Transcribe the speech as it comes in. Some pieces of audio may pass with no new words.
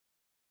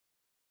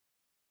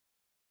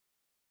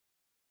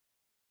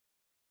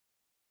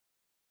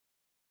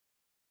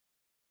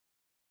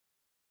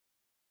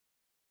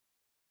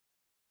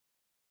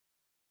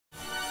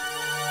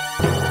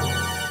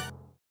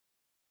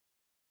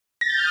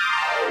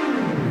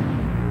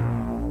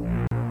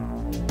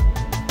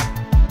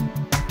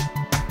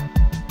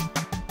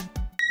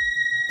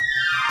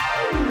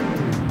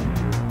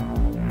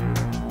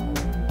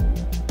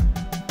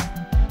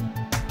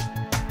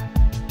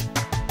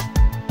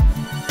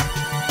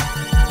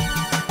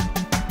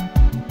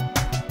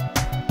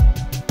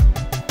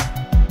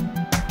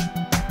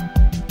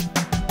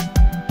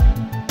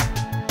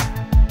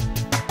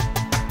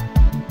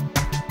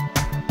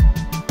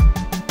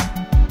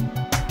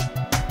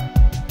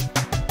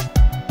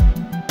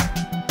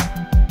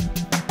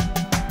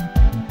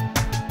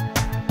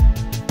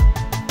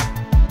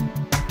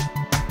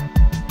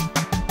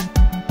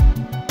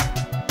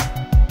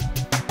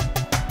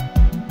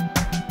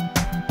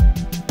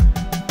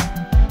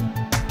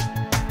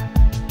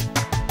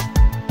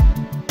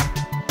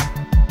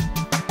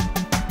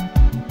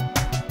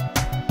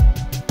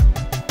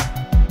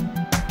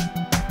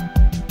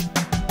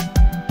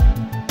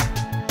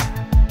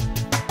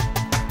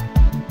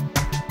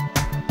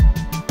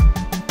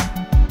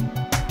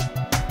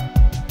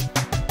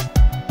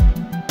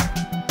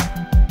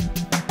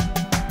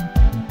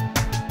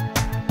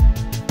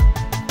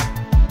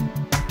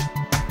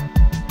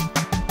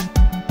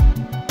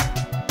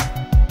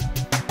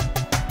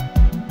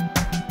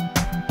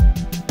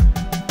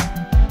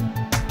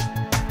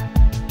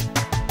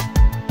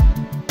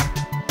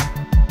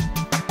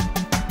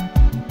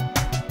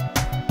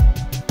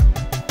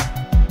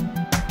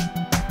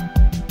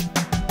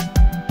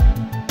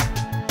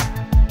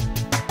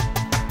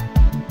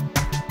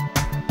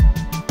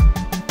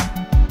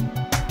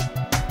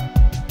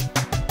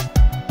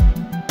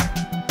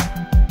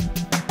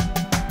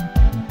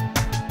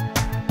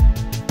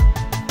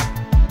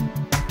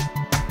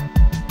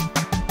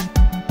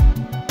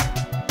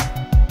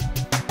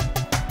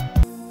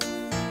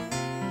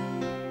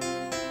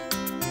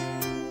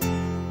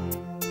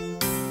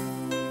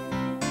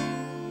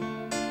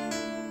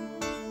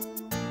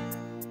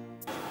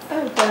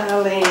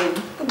Darling,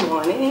 good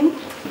morning.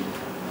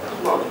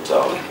 Good morning,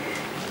 darling.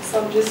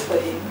 Some juice for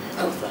you.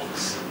 Oh,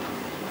 thanks.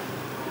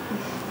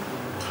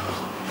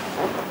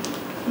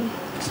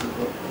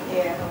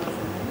 Yeah, how was it?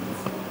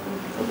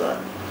 Not bad.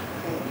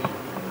 Okay.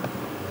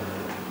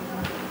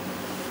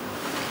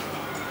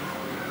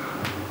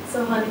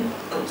 So, honey,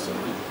 Oh,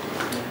 sorry.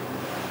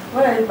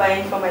 what are you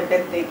buying for my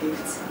birthday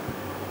gift?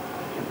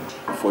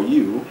 For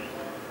you,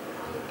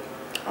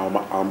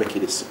 I'll make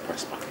it a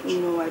surprise package.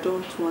 No, I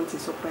don't want a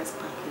surprise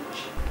package.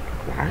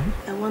 Why?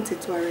 I want a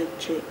Touareg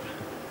Jeep.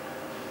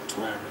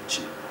 Touareg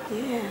Jeep?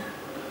 Yeah.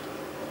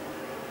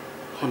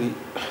 Honey,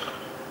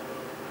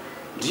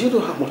 do you know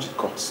how much it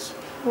costs?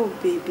 Oh,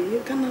 baby,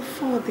 you can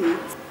afford it.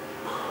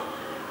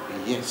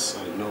 Yes,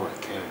 I know I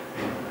can.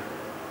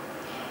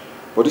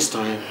 But this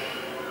time,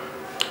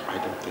 I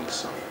don't think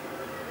so.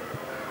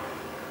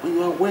 When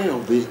you're aware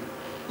of the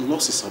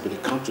losses I've been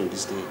encountering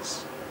these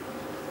days.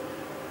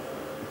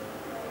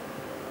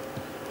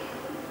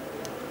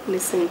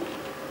 Listen,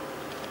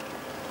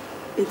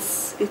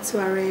 it's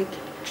Touareg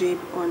Jeep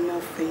or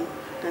nothing.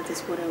 That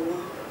is what I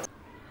want.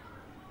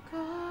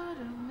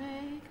 Gotta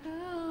make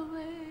a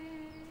way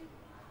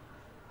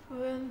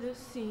when there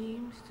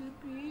seems to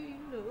be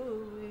no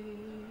way.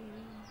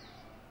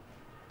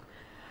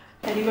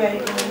 Eddie, where are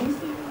you going?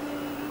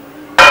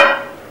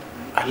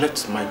 I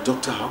left my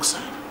doctor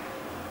outside.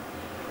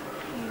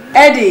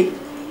 Eddie!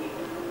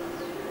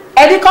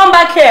 Eddie, come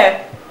back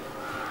here!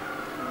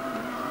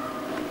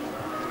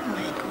 Oh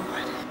my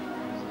God.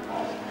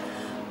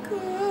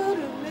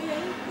 Gotta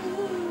make a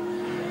way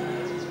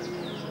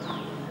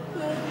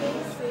when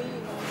there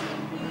seems to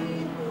be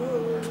no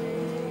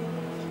way.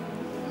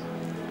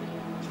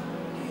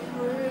 It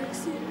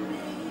works in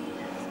me,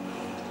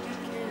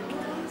 you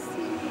cannot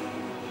see.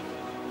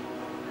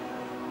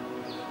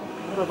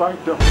 What have I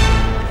done?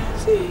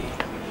 See.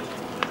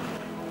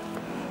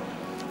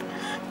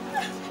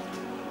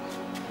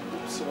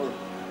 I'm sorry.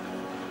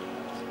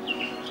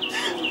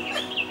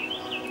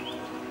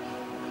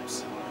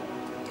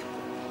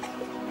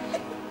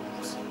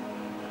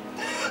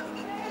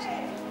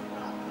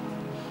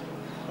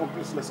 Oh,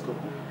 please, let's go.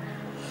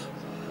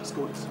 Let's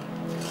go inside.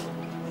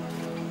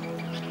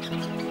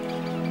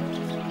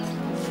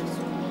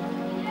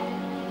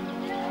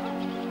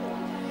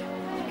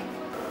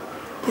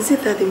 Is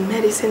it that the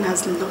medicine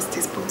has lost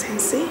its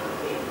potency?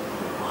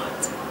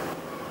 What?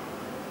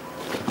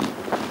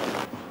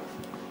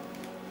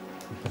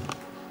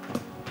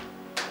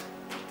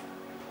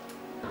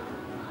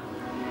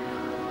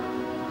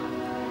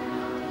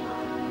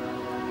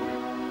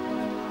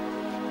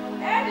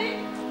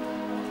 Eddie!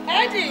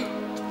 Eddie!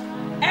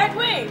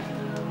 Edwin!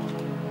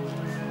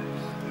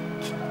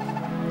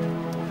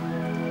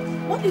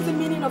 What is the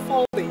meaning of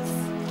all this?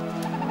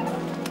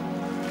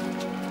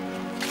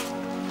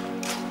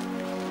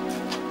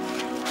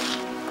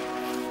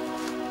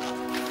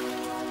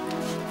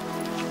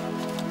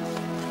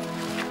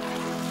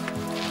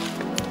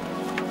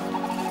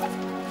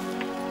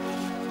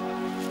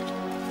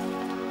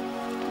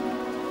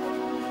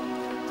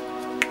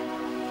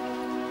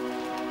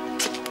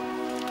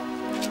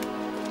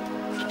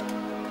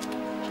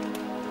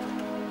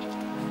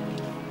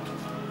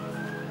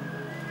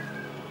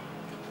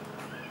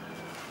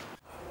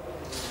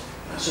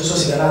 So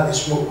cigarette they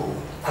smoke.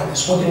 I've been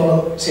smoking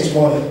all since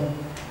morning.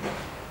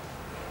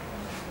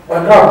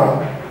 What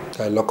grandma?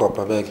 I lock up,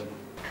 I beg.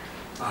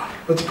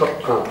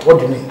 What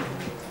do you mean?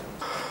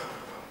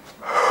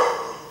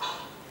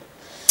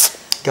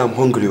 I'm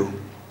hungry.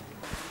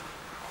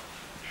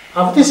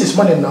 I've this is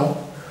morning now.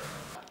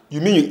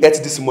 You mean you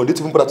ate this morning?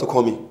 Didn't even bother to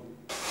call me?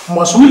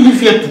 Must we live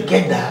here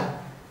together?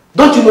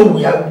 Don't you know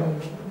we are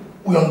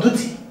on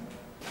duty?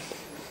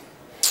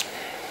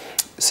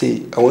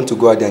 See, I want to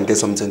go out there and get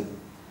something.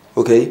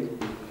 Okay?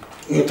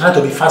 You try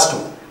to be fast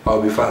too.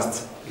 I'll be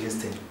fast.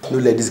 Listen.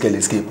 Don't let this girl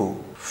escape. Oh.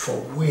 For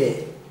where?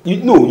 You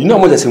know how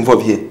much that's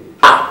involved here.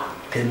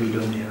 10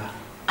 million naira.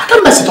 I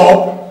can't mess it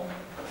up.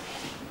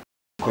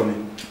 Come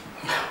in.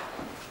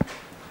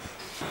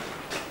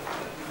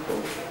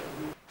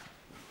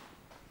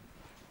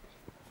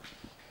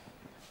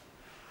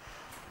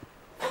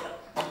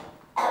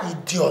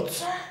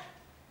 Idiot.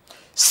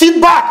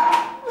 Sit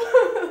back!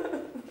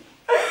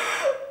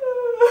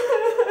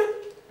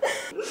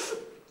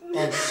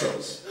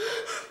 Nonsense.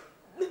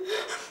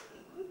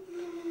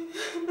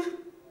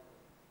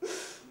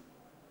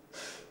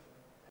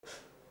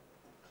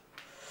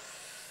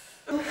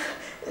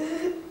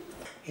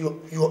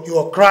 You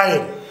are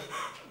crying.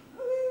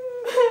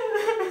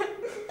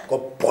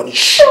 God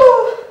punish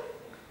you.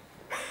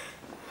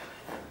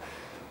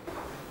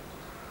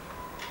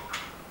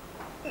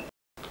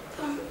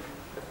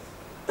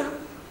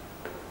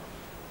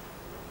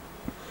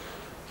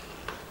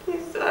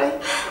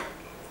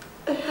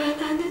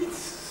 I need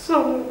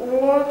some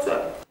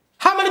water.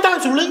 How many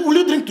times will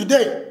you drink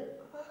today?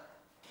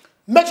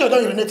 Make sure you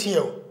don't urinate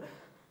here.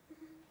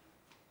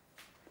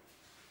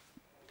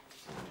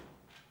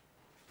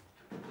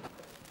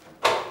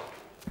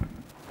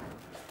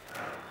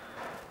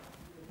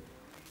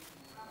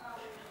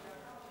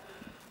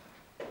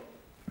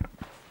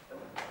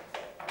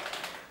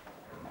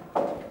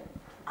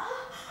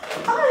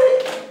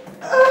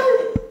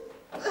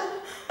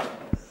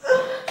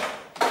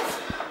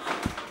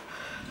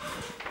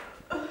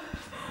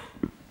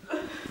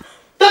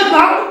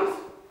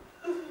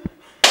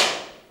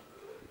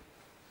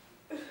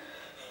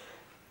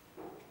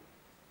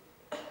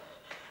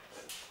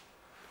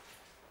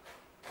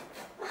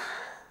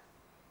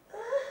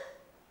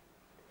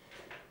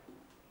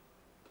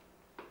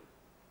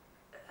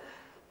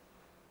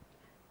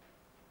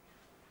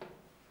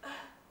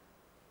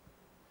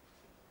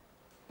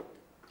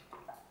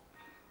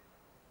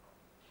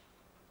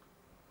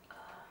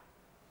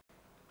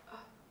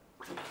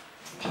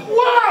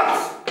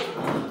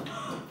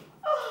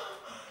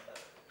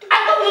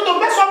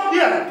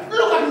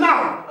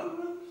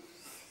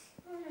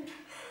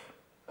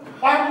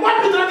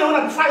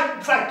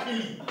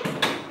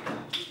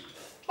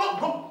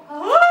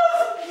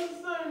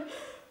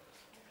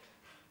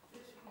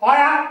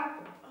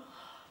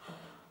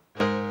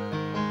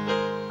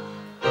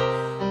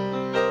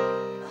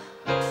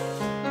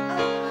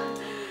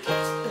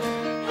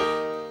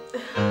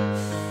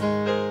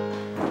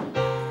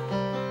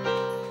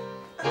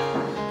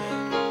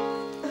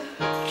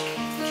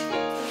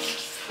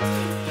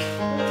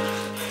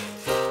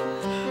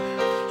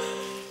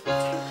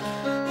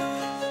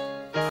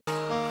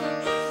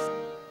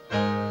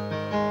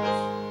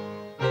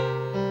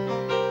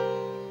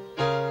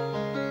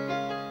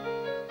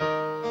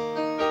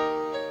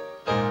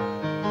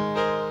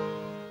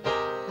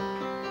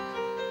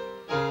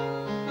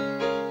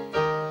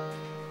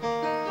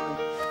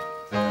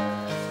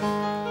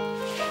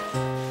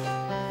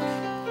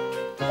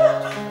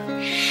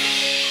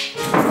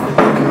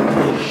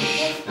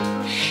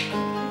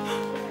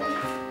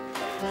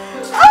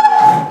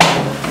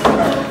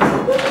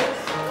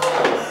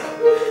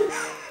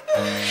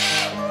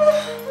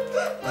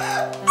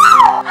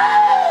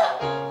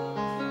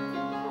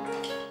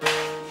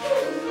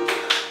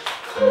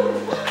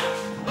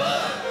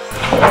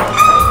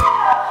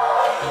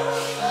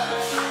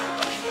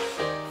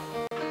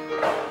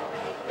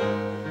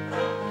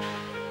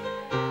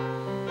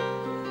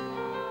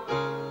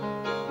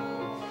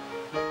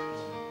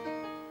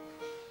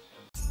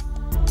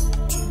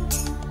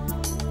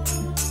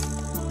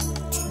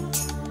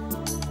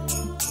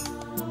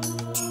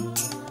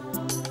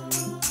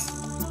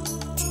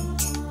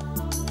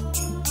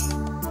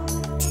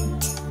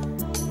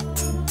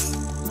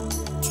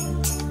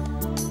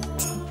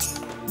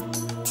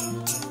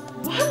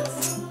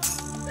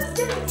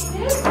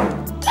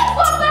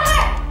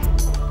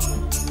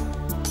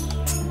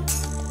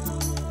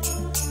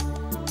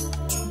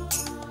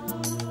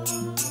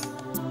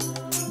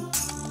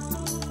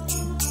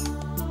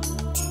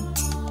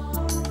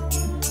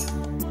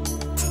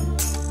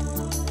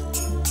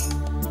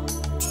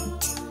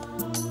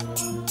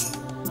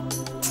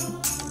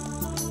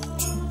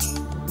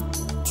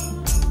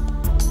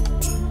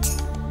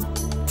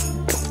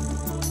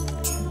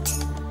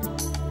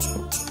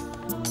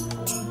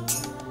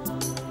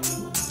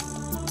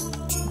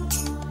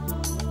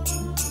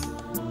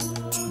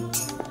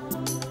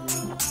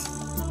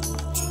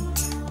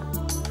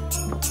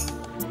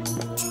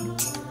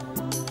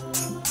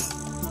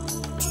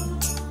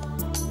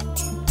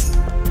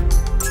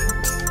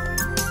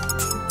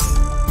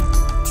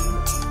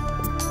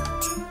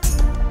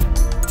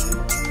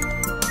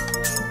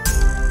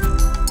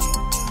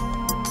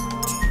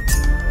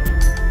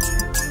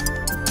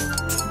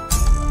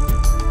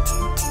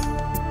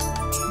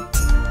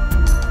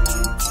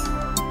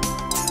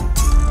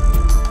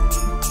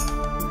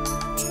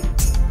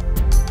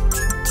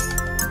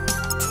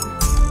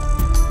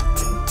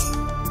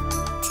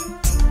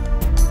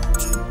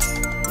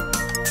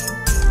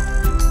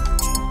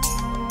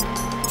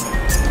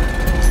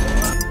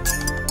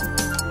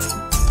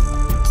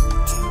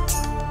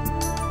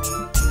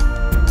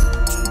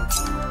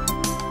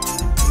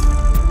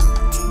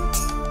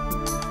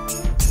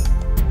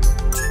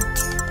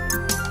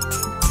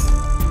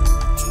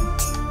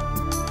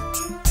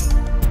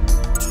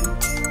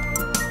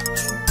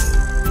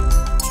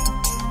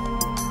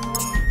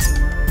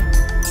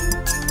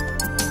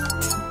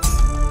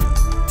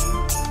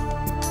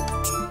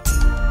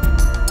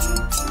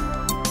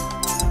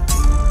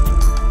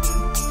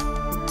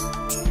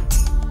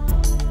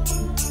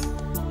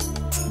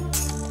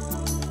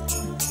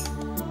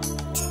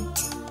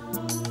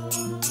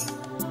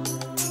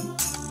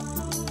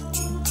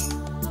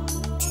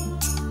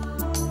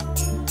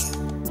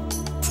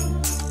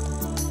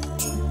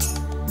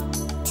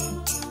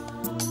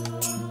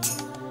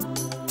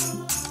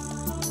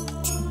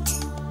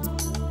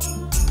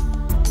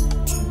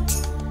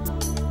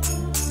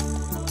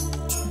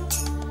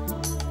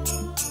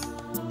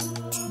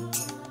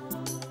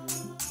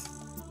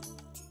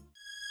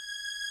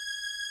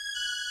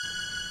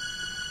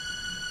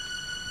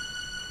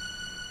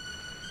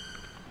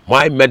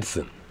 My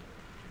medicine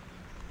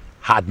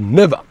had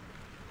never,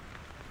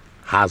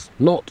 has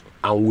not,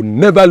 and will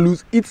never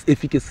lose its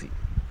efficacy.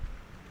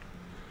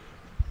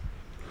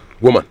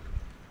 Woman,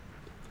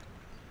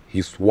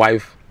 his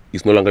wife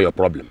is no longer your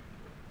problem.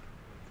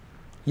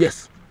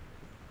 Yes,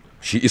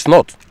 she is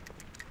not.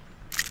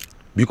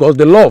 Because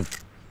the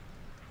love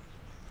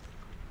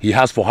he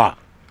has for her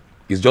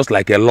is just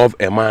like a love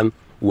a man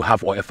will have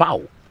for a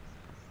fowl.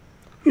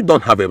 You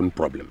don't have any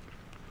problem.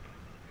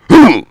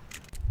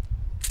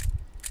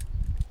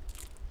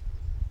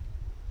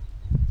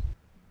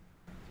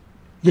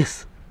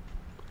 Yes,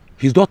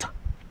 his daughter.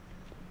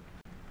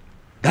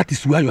 That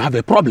is where you have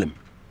a problem.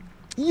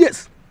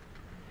 Yes.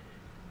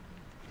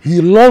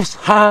 He loves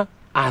her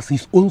as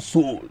his own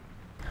soul.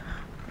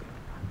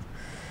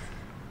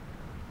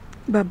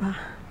 Baba,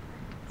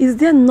 is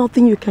there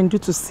nothing you can do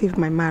to save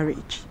my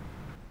marriage?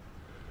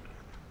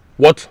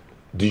 What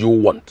do you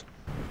want?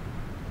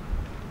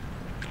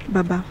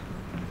 Baba,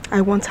 I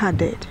want her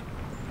dead.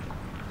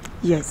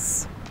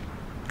 Yes,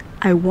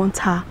 I want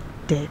her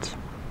dead.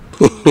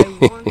 I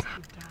want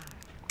her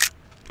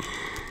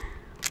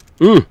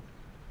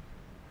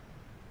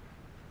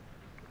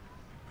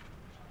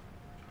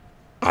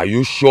Are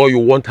you sure you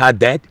want her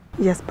dead?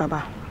 Yes,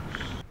 Baba.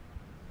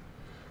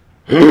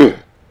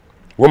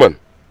 Woman,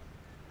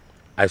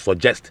 I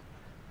suggest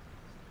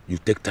you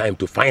take time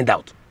to find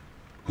out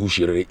who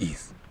she really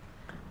is.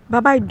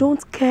 Baba, I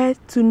don't care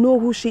to know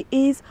who she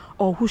is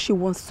or who she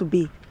wants to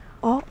be.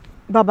 Oh,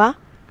 Baba,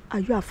 are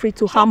you afraid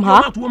to harm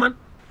her? Not woman.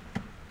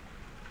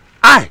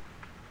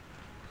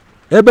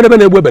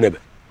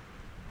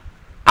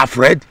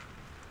 Afraid?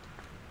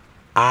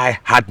 I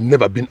had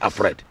never been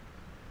afraid.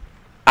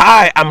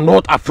 I am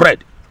not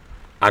afraid,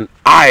 and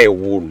I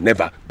will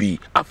never be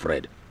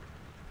afraid.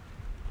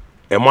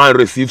 A man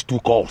receives 2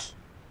 calls.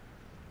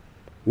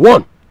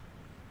 One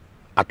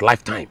at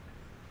lifetime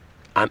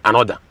and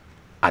another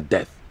at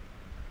death.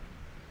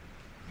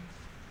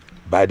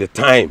 By the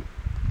time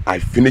I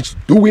finish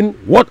doing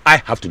what I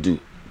have to do,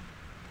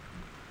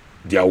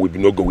 there will be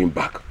no going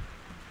back.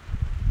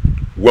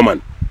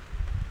 Woman,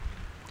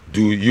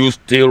 do you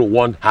still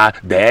want her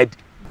dead?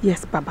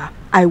 Yes, Baba.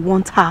 I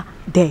want her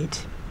dead.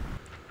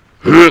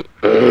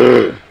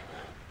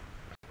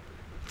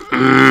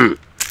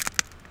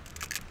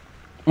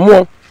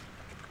 More,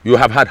 you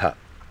have had her.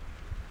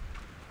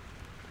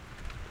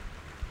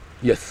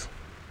 Yes,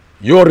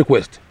 your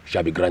request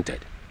shall be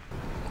granted.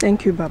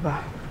 Thank you,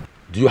 Baba.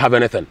 Do you have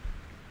anything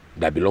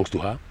that belongs to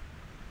her?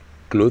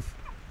 Clothes,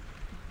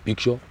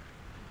 picture,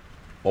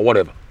 or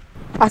whatever?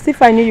 As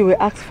if I knew you would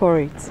ask for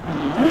it.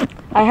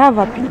 I have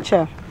a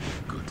picture.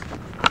 Good.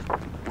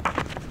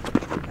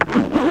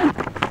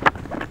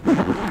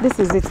 This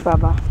is it,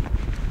 Baba.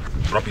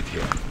 Drop it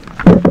here.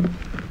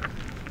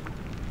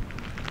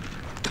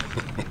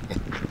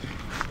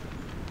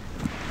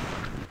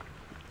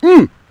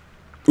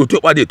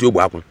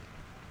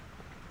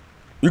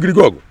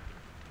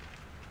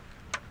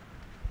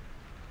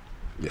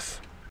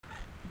 Yes.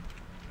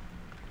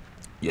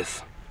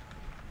 Yes.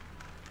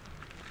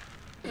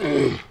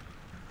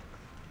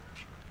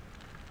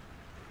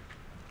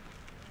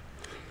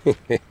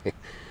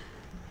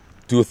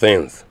 2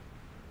 things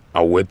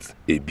await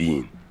a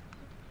being.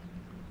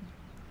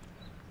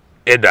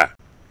 Either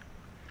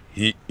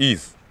he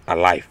is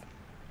alive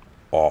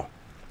or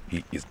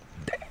he is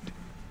dead.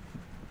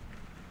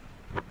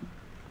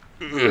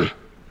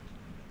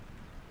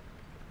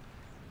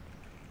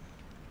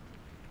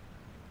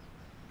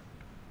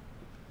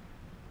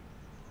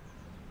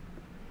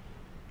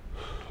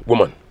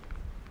 Woman,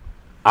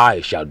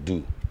 I shall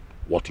do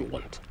what you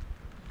want.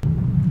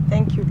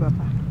 Thank you,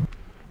 Baba.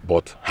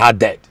 But her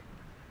death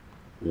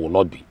will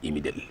not be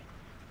immediately.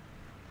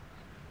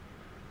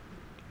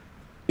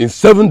 In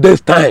 7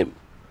 days' time,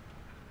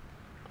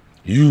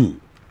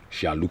 you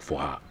shall look for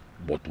her,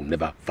 but will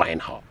never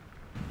find her.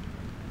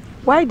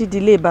 Why the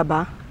delay,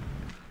 Baba?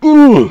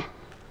 The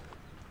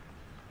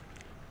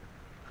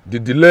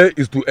delay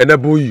is to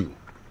enable you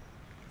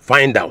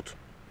find out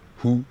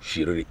who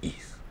she really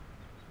is.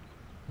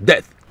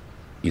 Death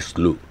is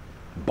slow,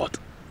 but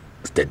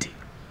steady.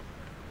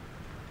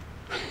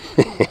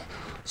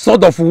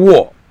 Sword of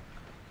war,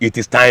 it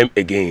is time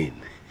again.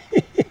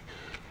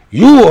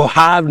 You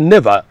have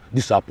never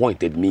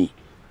disappointed me,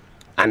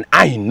 and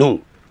I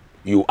know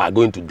you are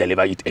going to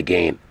deliver it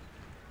again.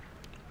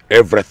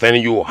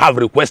 Everything you have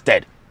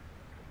requested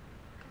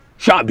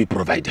shall be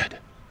provided.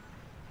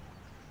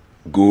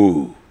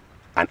 Go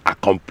and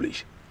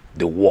accomplish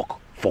the work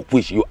for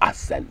which you are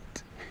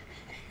sent.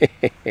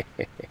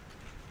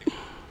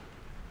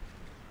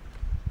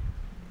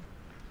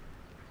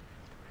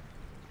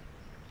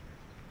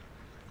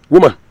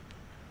 Woman,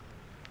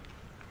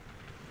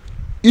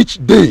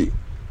 each day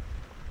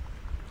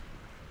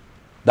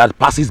that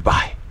passes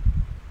by,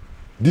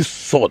 this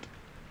sword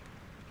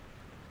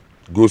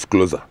goes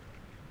closer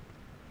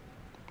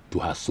to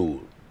her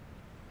soul.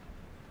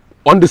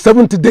 On the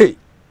 7th day,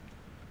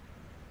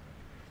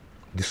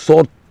 the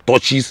sword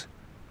touches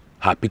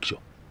her picture.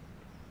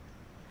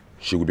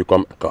 She will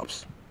become a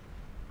corpse.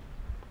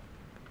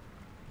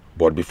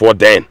 But before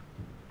then,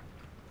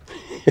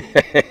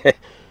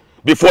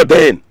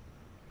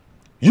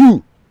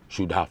 you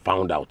should have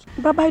found out.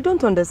 Baba, I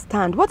don't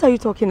understand. What are you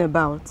talking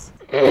about?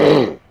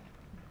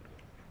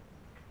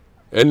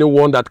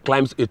 Anyone that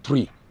climbs a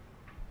tree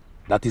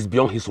that is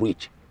beyond his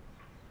reach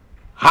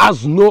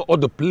has no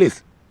other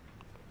place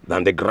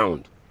than the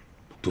ground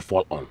to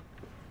fall on.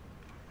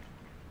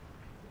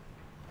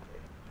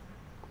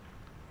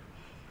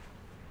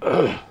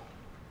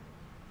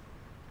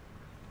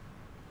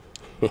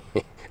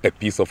 A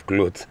piece of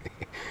cloth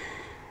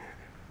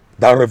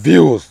that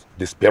reveals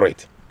the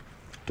spirit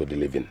to the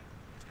living.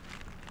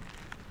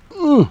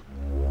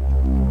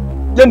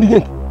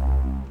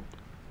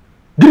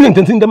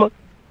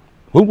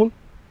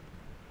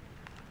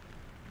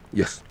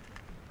 Yes.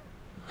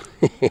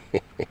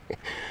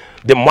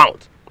 The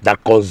mouth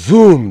that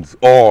consumes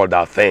all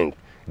that think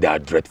they are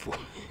dreadful.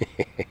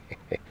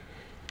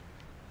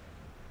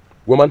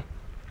 Woman,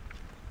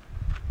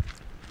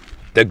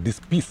 take this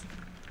piece.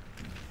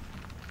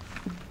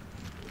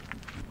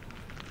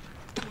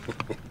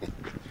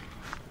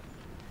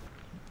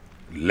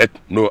 Let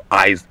no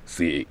eyes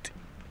see it.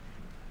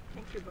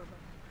 Thank you, Baba.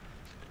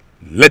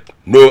 Let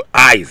no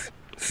eyes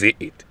see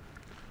it.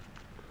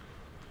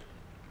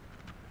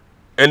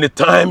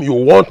 Anytime you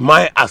want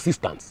my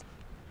assistance,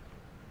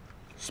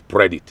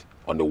 spread it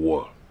on the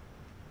wall.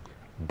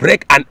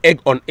 Break an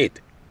egg on it.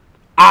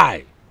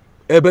 I,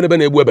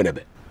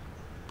 Ebenebe,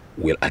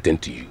 will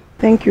attend to you.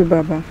 Thank you,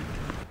 Baba.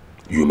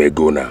 You may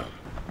go now.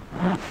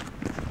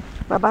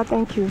 Baba,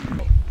 thank you.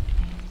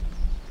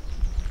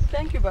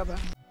 Thank you, Baba.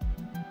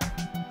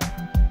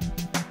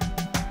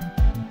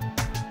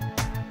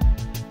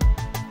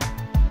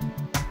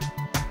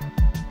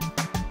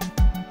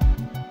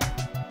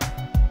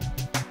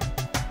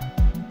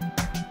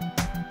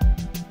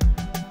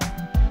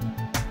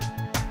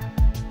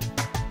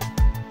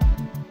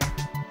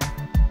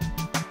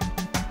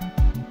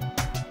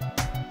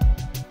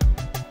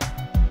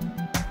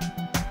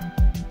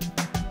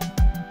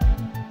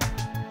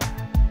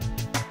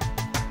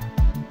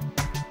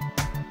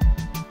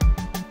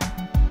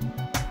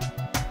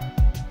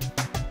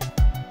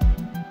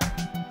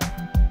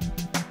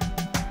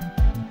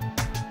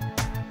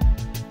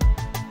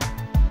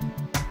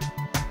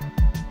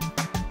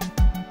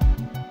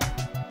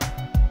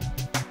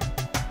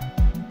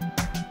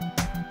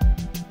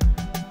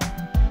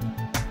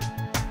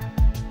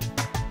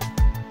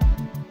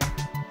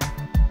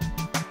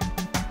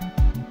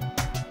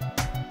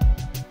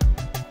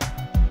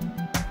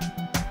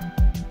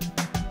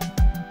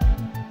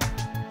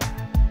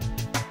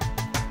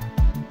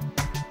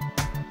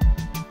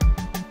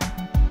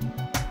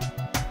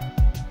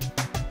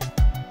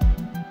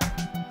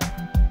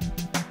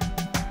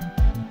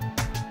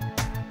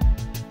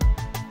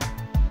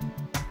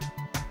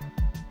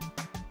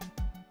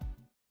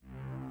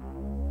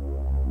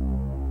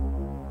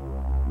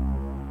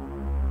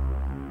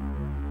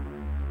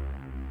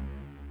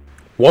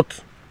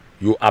 What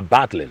you are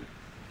battling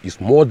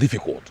is more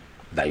difficult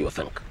than you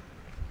think.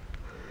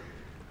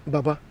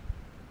 Baba,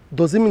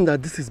 does it mean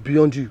that this is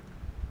beyond you?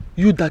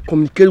 You that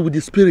communicate with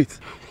the spirit?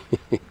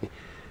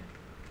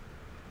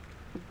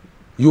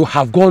 You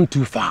have gone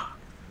too far.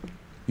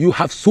 You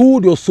have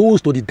sold your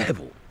souls to the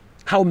devil.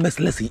 How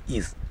merciless he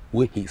is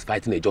when he is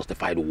fighting a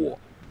justified war.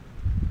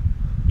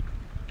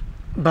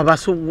 Baba,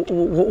 so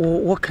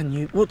what can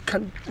you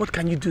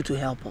do to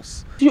help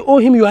us? You owe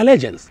him your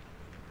allegiance.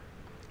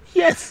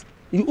 Yes,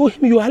 you owe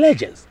him your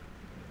allegiance.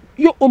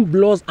 Your own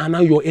bloods are now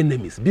your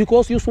enemies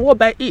because you swore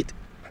by it.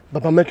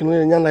 Baba, making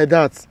anything like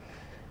that.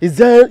 Is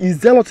there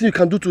nothing you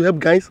can do to help,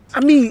 guys?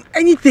 I mean,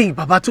 anything,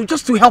 Baba,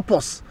 just to help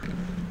us.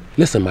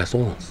 Listen, my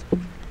sons.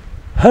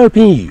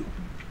 Helping you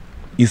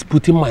is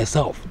putting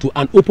myself to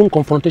an open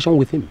confrontation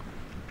with him.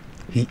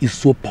 He is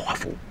so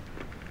powerful,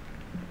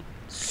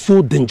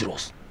 so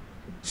dangerous,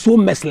 so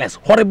merciless,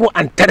 horrible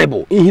and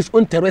terrible in his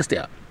own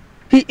terrestrial.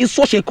 He is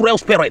such a cruel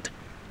spirit.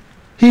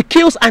 He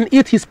kills and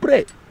eats his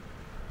prey.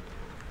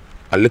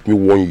 And let me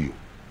warn you,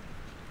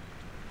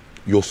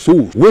 your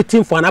soul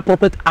waiting for an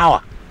appropriate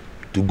hour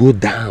to go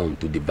down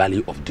to the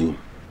valley of doom.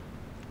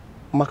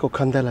 Marco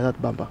can't die like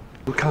that, Baba.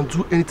 We can't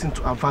do anything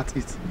to avert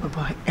it.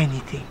 Baba,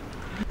 anything.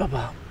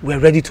 Baba, we're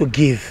ready to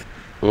give.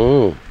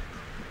 There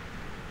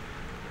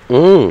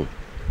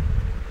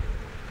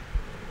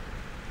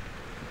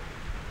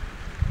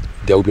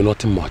will be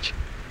nothing much.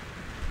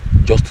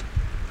 Just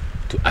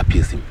to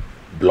appease him.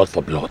 Blood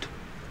for blood.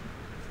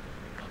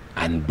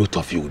 And both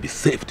of you will be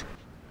saved.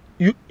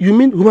 You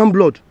mean human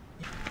blood?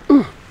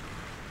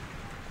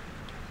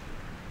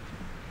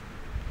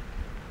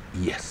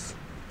 Yes.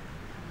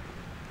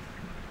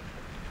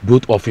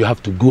 Both of you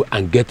have to go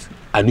and get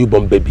a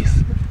newborn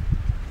babies.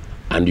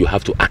 And you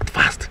have to act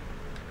fast.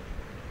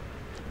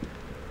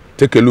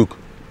 Take a look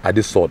at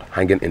this sword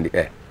hanging in the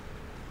air.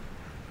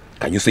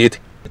 Can you see it?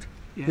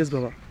 Yes,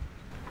 Baba.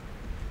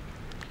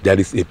 There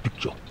is a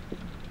picture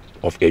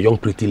of a young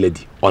pretty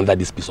lady under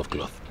this piece of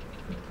cloth,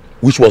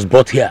 which was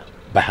brought here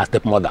by her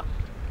stepmother.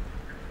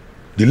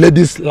 The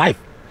lady's life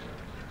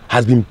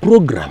has been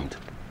programmed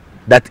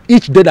that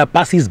each day that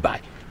passes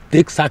by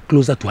takes her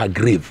closer to her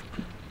grave.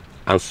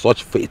 And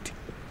such fate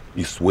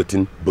is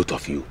waiting both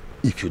of you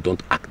if you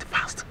don't act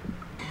fast.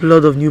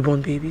 Blood of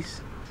newborn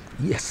babies?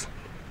 Yes.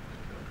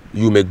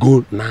 You may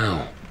go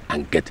now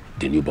and get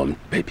the newborn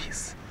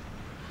babies.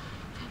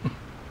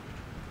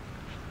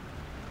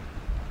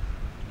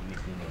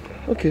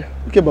 Okay,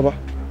 Baba.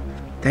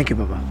 Thank you,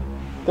 Baba.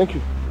 Thank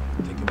you.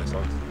 Thank you, my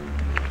son.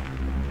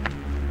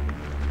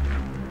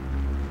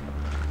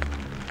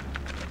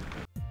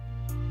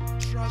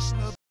 Trust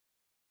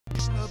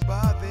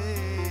nobody,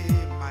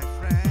 my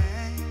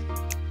friend.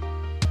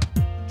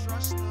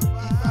 Trust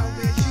nobody. If I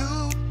were you,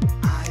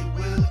 I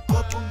will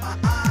open my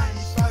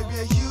eyes. If I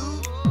were you,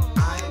 I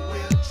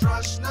will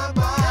trust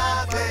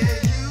nobody.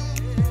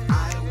 I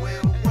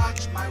will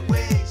watch my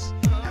ways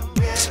and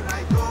where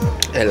I go.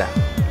 Ella,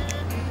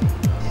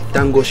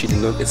 thank God she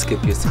did not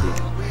escape yesterday.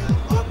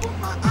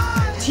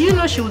 Do you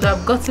know she would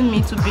have gotten me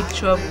into big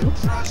trouble?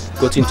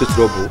 Got into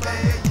trouble?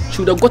 She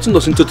would have gotten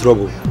us into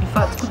trouble. In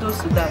fact,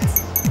 kudos to that.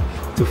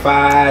 To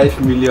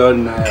 5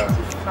 million naira.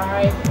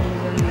 5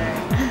 million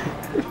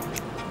naira.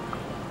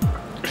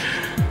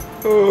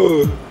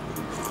 Oh.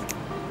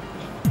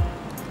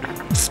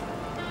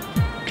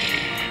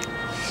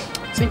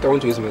 I think I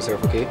want to use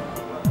myself, okay?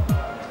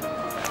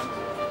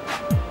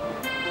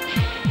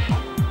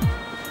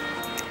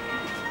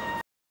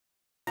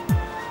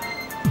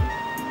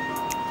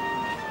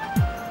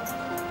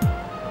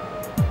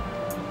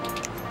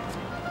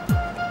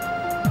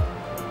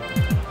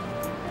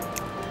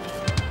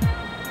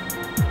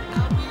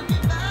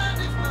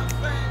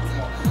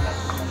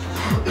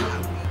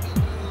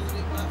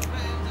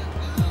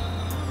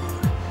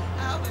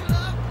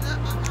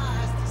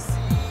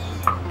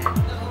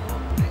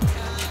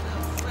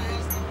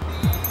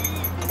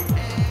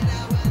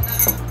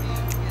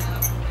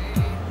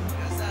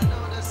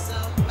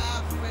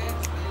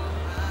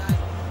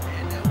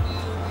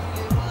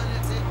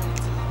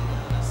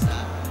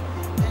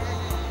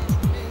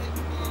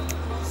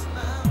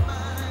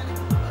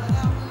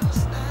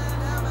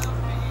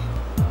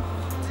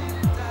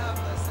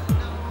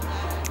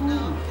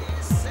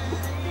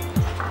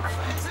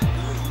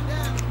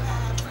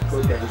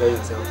 Hope you enjoy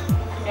yourself.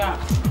 Yeah.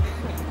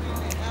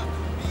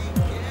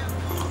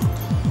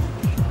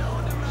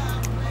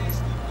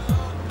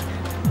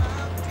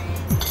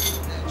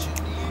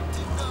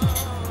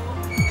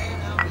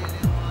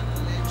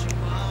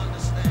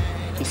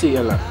 You see,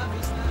 Ella,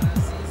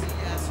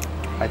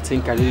 I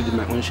think I really did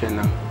my own share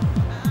now.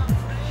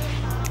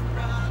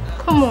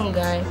 Come on,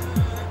 guy.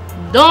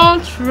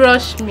 Don't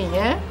rush me,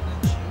 eh?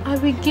 I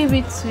will give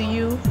it to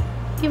you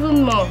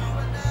even more.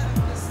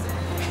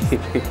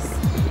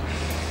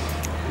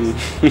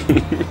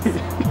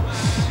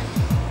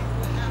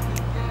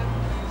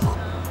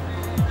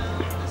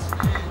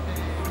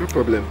 No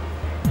problem.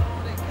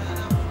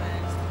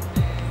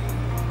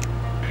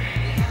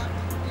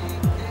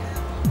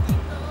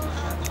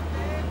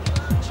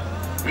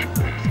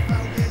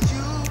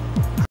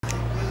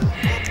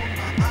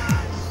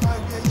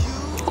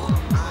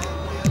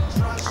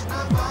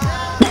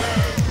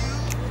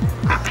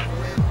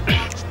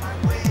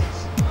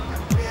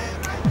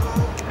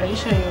 Are you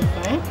sure you're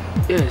fine?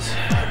 Yes,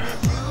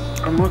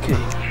 I'm okay.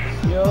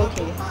 You're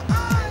okay.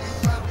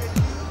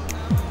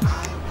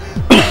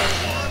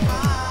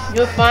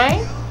 You're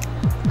fine?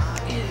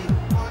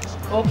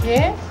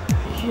 Okay?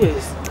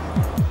 Yes.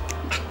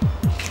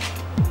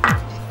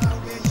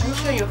 Are you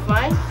sure you're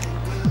fine?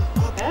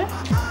 Eh?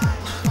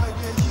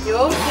 You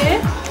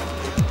okay?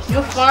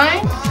 You're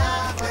fine?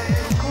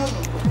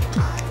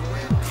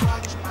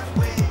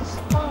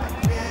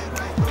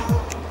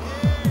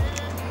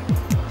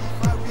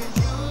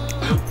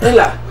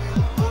 Ella!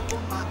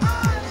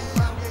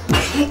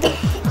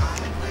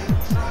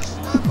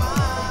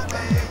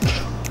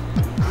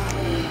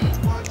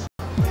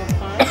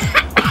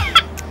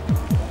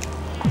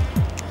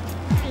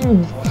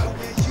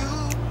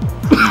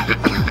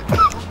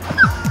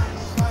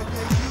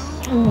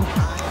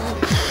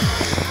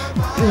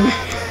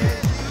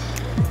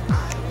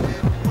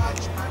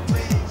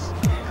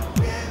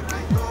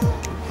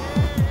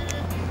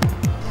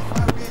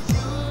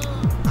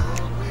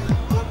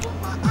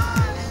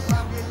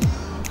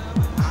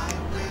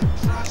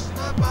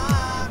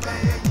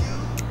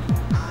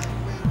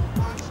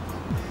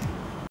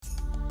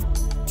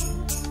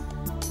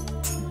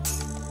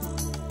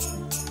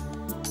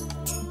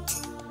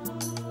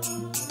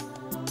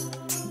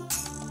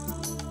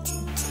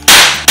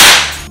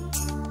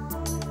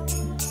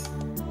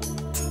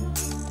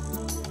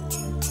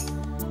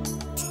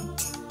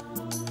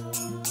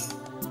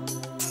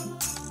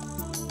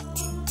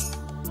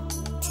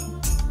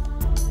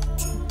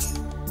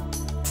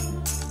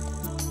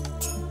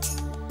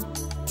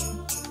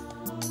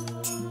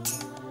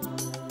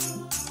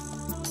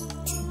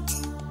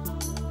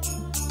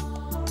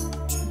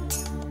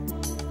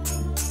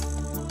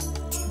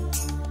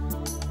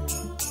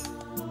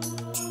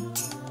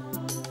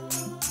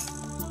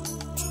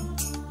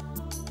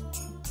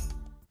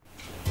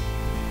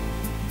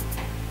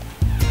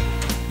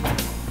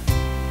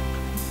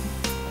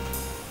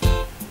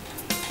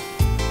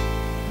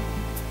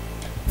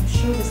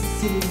 Sure the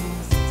silly man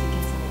must have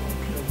taken some of my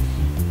clothes.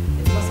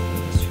 It must be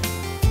in his room.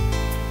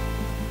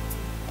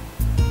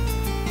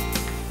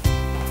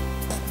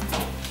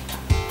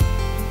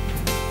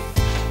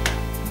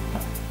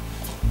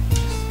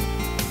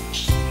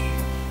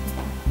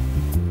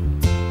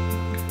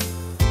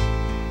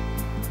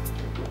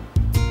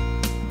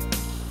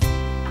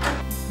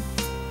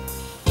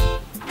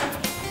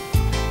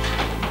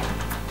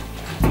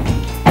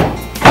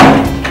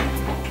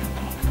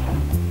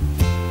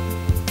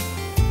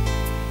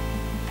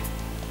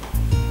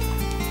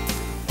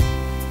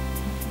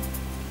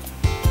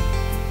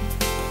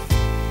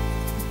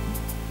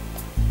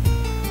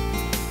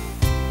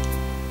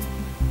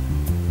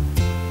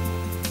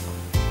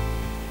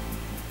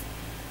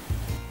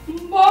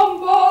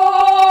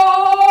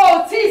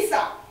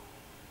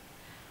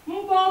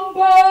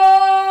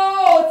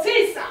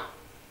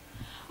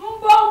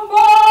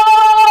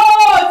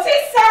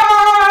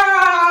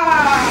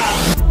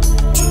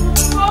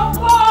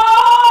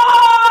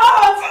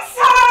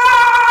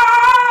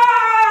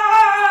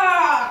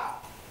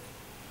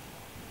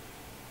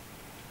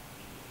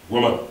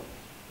 Woman,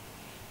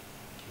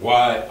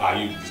 why are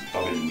you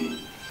disturbing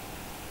me?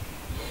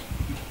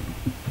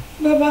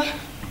 Baba,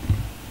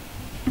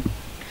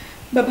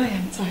 I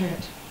am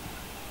tired.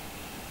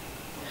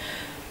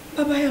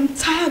 Baba, I am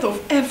tired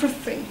of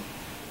everything.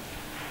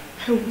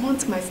 I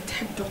want my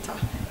stepdaughter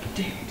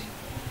dead.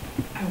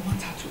 I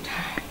want her to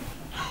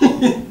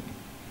die.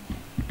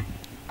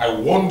 I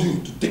want you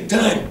to take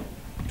time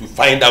to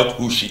find out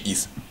who she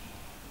is.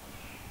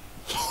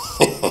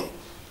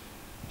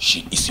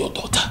 She is your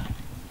daughter.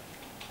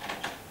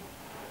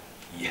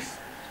 Yes.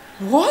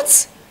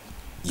 What?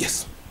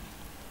 Yes.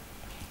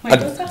 My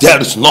And daughter? there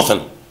is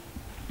nothing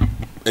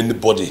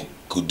anybody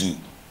could do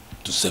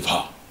to save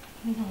her.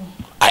 No.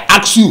 I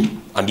asked you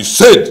and you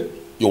said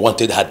you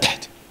wanted her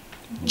dead.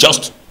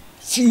 Just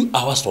few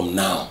hours from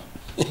now,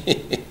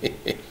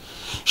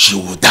 she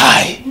will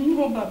die.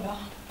 No, Baba.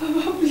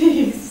 Baba,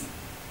 please.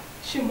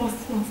 She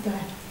must not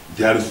die.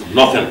 There is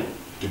nothing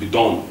to be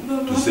done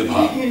Baba, to save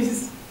her.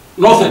 please.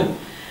 Nothing.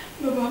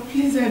 Baba,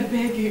 please, I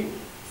beg you.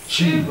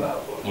 She Save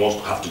her. must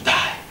have to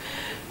die.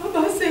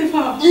 Baba, save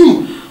her.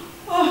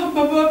 Oh,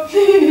 Baba,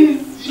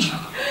 please.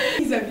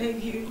 Please, I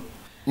beg you.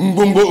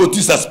 Mbombo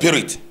Otisa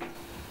spirit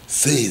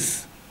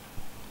says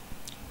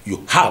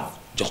you have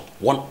just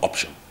one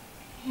option.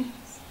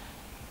 Yes.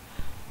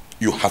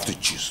 You have to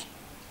choose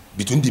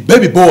between the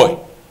baby boy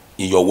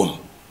in your womb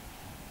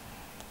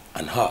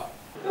and her.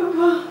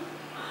 Baba.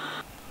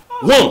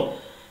 One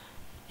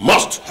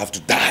must have to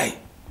die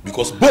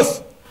because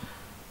both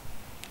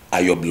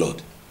are your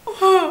blood.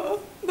 Oh,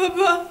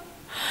 Baba.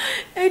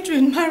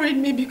 Adrian married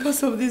me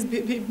because of this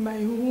baby in my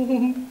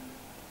womb.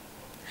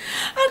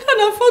 I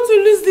can't afford to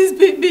lose this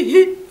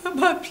baby.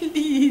 Baba,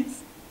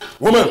 please.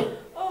 Woman,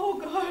 Oh,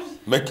 God.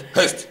 make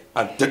haste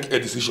and take a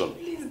decision.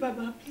 Please,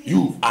 Baba, please.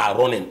 You are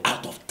running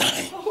out of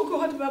time. Oh,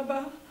 God,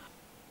 Baba.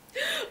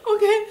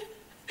 Okay.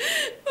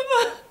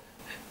 Baba,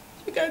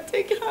 you can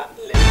take her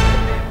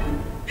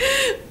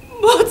later.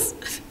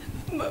 But,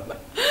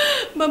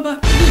 Baba,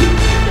 please,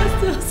 just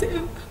still save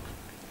her.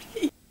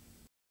 Please.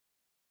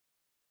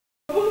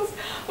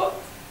 What?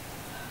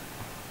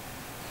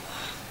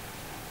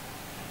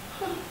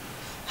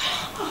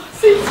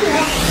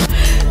 Cynthia!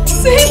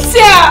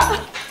 Cynthia!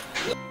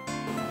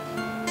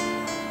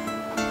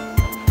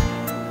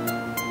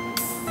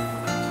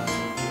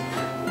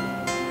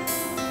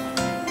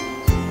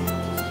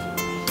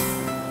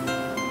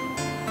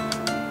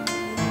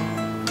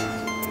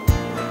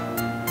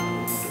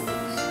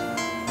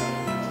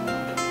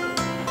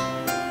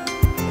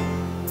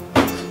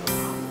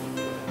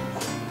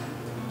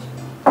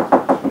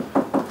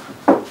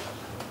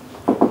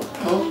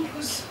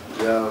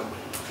 Yeah.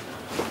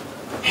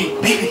 Hey,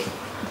 baby.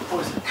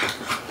 What is it?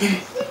 Baby.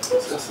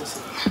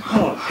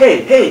 Come on.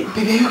 Hey,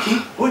 baby, are you okay?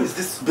 What is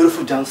this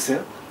beautiful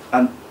dancer?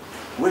 And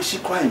why is she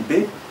crying,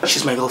 babe?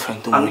 She's my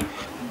girlfriend, don't worry.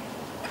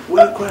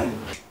 Why are you crying?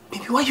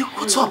 Baby,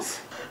 what's up?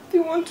 They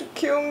want to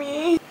kill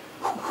me.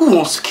 Who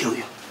wants to kill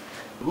you?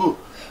 Who?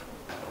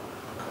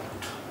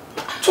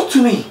 Talk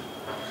to me.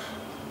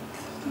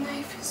 The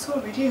knife is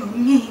already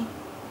on me.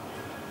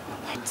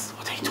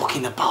 What are you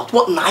talking about?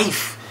 What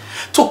knife?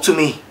 Talk to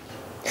me.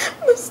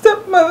 My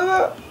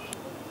stepmother.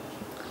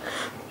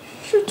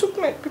 She took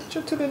my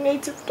picture to the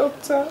native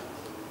doctor.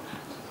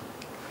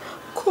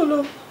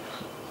 Kolo.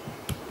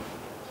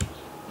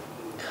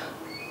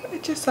 I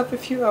just have a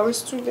few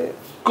hours to live.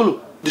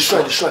 Kolo, the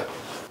shrine.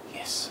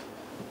 Yes.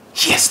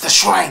 Yes, the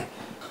shrine.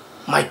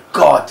 My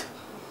God.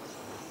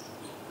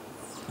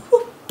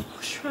 What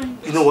shrine?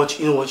 You know what,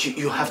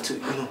 you have to,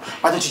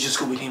 why don't you just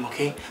go with him,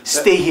 okay?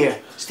 Stay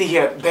here.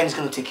 Ben's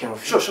gonna take care of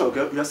you. Sure,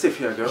 girl. You're safe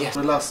here, girl. Yes.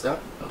 Relax, yeah?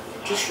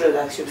 Just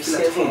relax, you'll be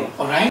safe here.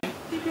 Alright?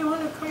 Baby, I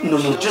want to come.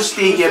 No, just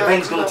stay here.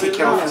 Ben's gonna take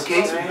care of you,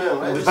 okay?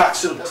 We'll be back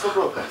soon. That's no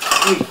problem.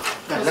 Wait,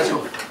 let's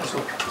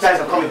go. Guys,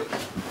 I'm coming.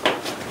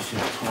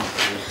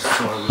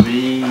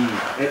 Sorry.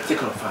 Hey,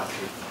 take off her,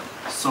 okay?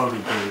 Sorry,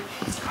 babe.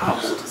 How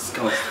old is this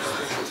girl?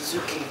 It's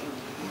okay.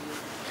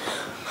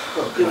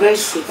 You're very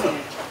safe here.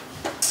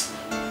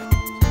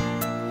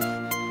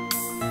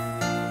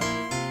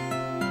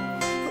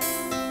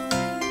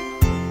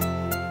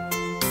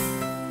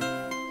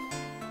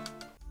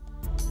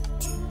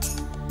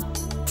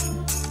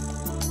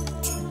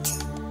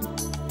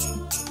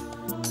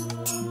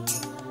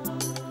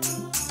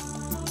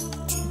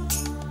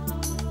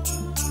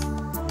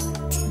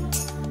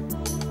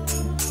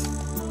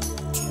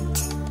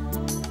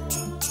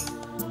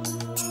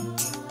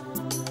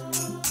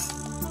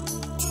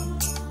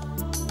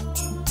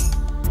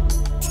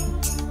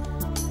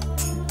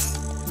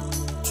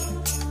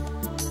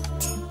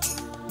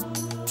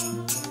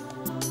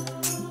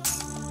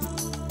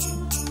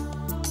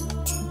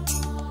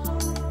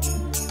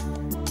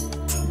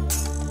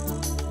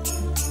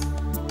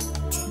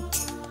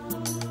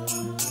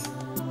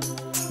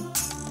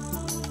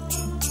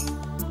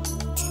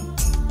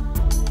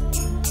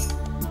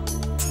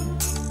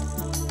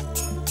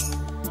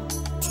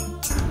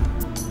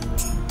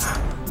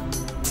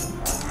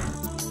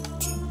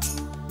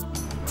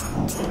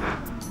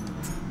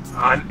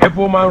 An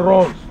able man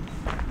runs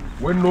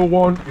when no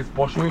one is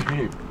pursuing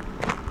him.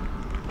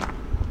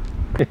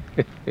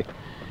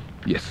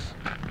 Yes.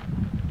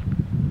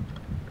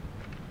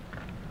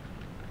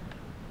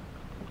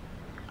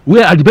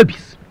 Where are the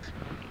babies?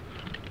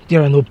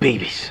 There are no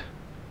babies.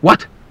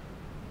 What?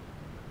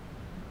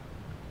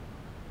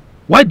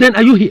 Why then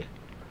are you here?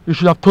 You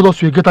should have told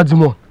us you were greater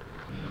demon.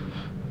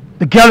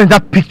 The girl in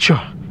that picture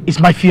is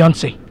my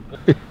fiancée.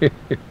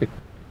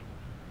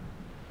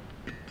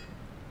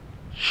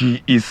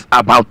 She is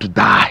about to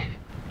die.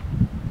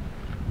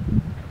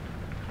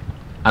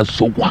 And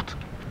so what?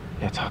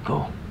 Let her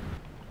go.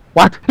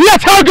 What?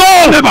 Let her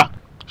go! Never!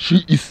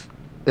 She is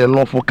a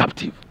lawful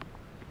captive.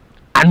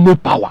 And no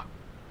power.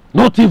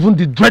 Not even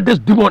the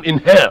dreadest demon in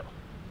hell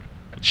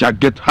shall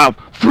get her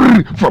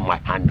free from my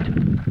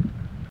hand.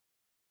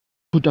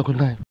 Good Jago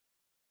 9.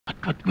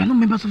 But we're not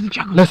members of the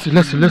Jago.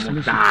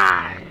 Listen.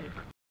 Die.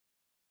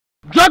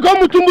 Jago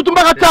mutu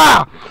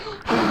magata!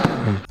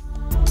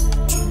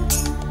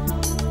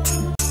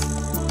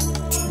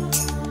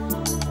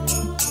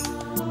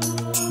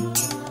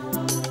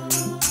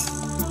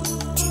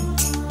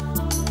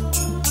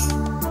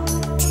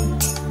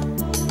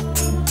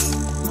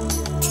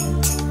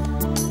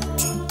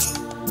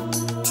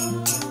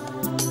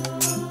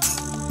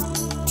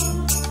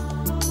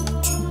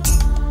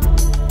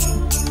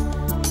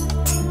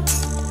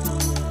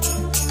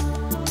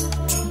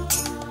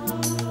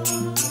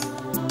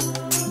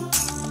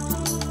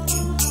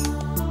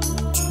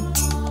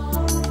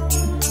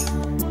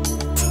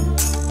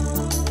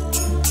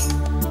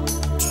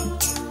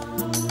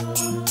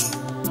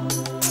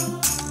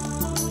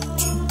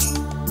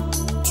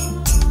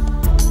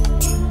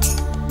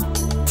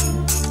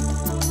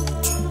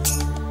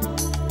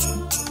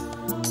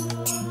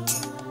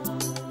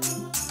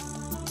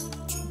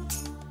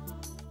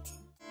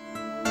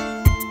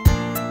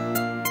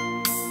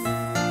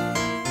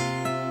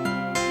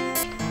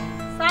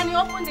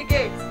 Open the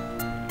gate.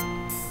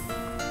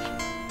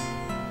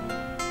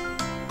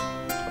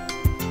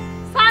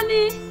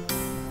 Sunny!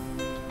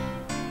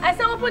 I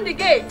said open the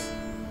gate.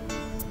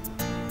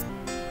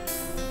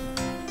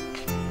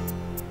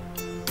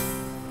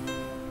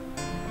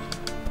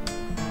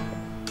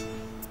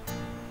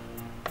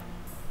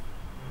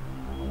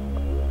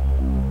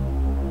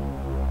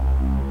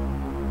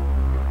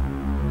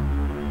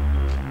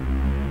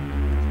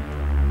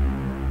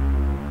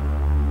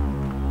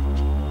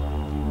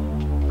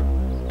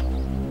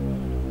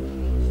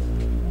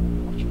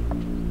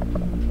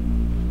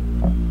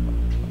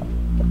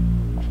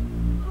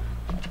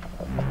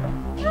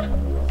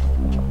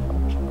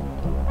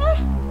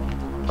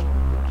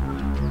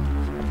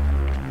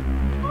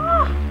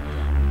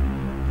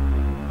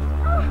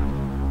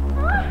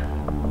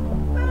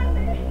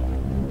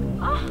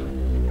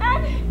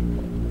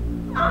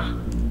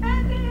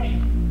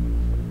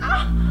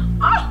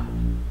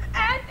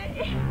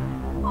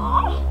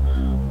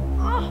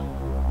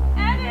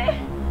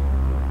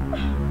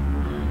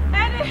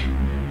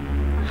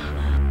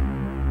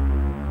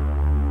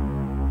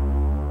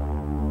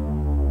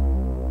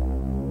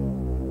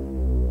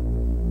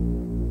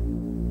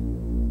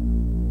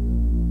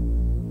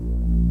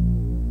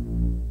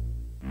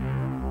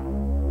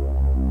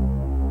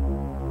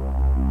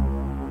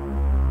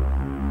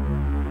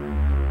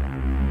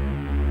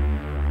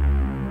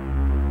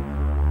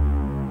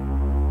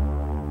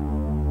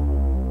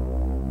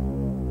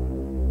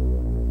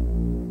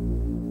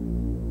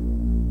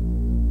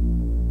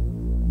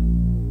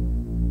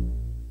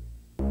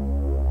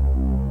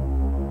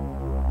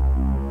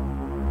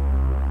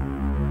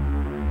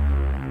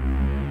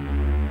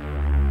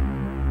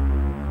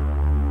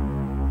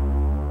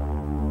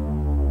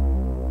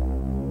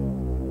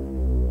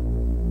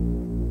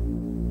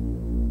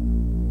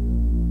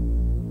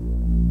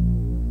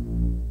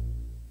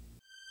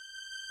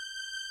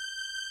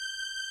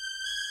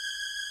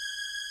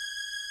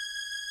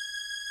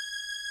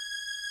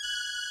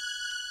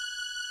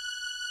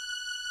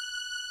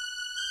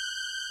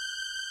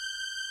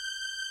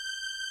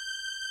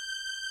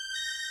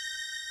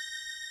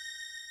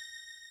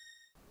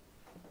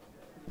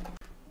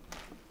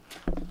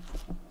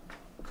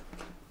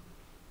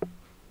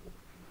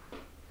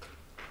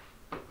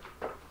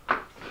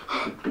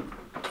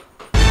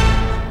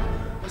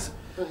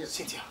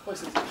 Cynthia, what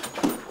is it?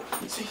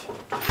 Cynthia.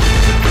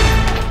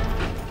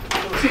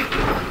 Oh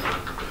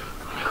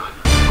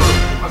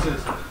my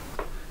God.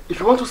 If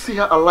you want to see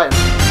her alive,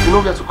 you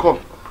know where to come.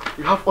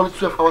 You have only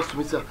 12 hours to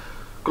meet her.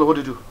 Kolo, what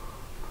do you do?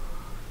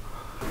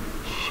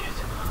 Shit.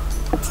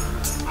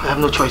 I have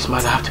no choice,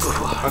 man. I have to go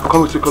for her. I'll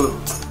come with you, Kolo.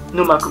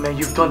 No, Malcolm, man,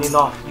 you've done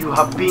enough. You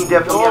have been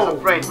there for me as a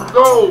friend.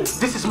 No!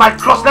 This is my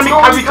cross. Let me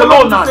carry it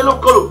alone now. Say no,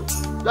 Kolo.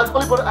 That's the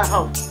only brother I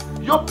have.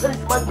 Your pain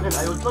is my pain and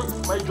your joy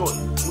is my joy.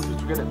 We'll be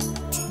together.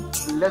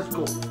 Let's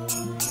go.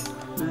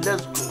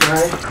 Let's go.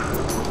 Right.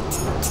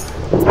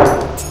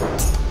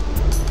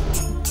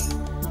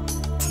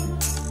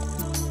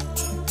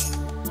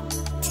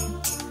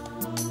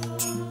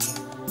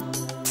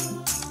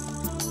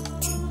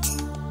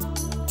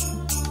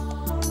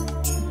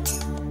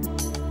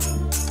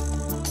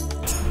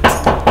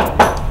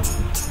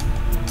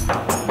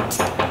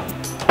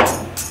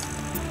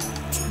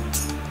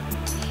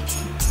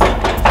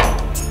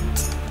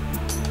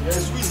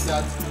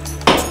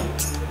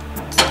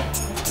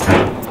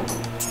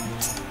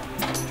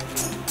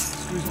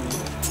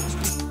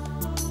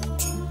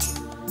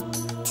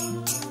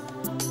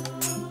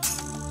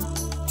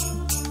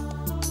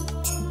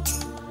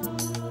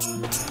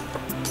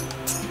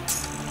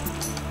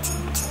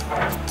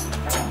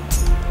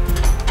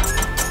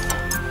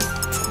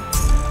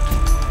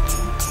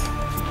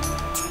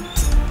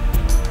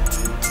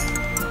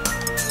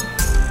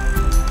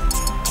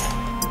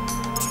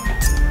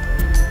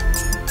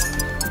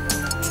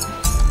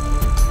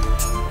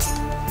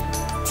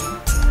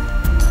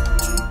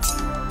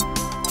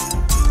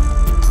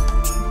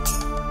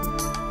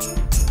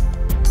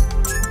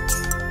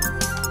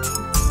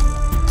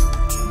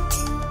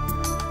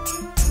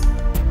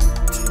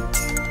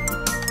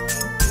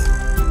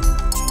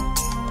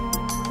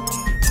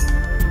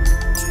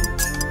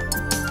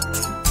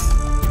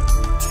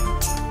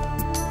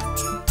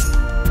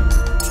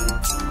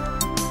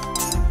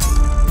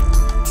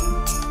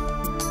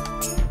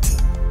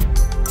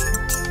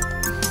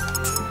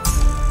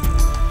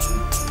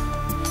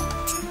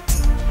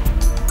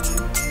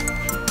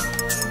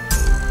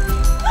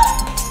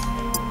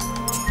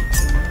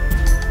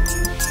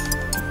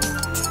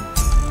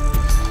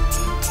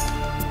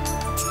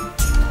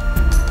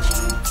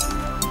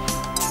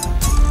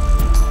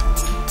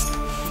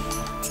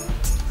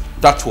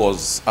 That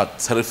was a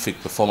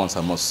terrific performance,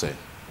 I must say.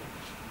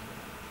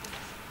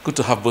 Good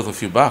to have both of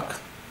you back.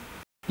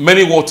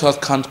 Many waters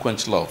can't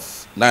quench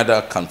love,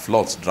 neither can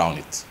floods drown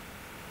it.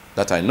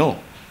 That I know.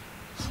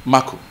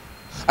 Marco,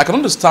 I can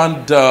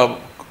understand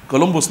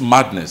Columbo's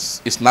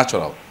madness is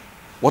natural.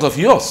 What of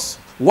yours?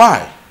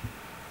 Why?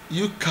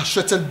 You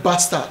castrated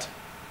bastard.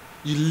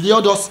 You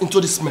lured us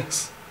into this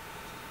mess.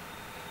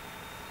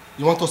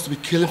 You want us to be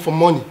killing for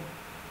money.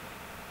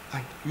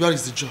 And where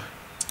is the joy?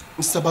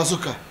 Mr.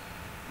 Bazooka,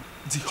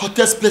 the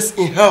hottest place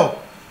in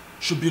hell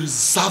should be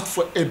reserved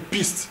for a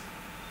beast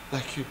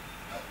like you.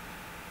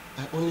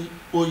 I only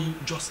owe you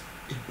just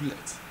a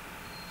bullet.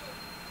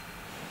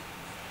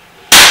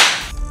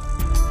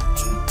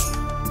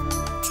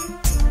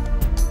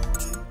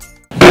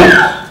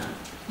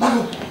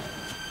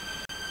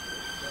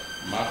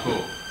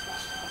 Marco.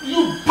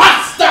 You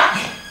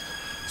bastard!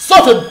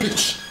 Son of a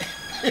bitch!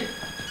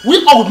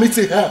 We all will meet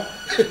in hell.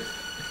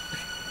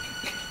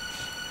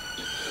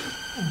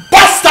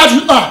 Bastard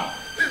you are!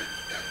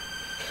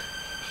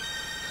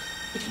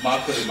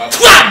 Marco.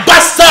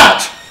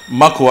 Bastard!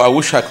 Marco, I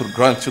wish I could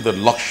grant you the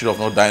luxury of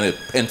not dying a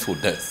painful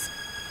death.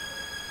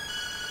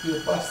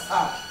 You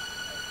bastard!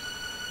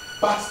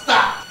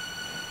 Bastard!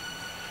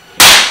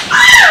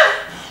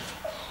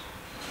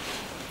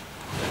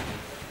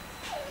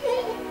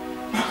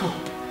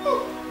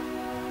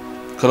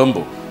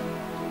 Columbo,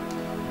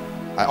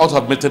 I ought to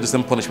have meted the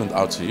same punishment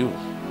out to you,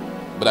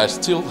 but I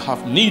still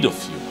have need of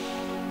you.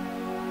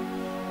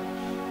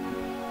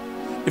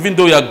 Even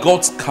though your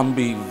gods can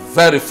be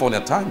very funny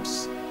at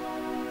times.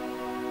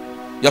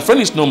 Your friend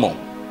is no more.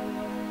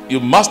 You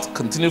must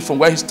continue from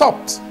where he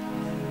stopped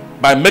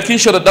by making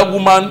sure that that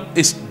woman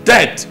is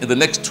dead in the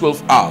next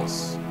 12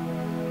 hours.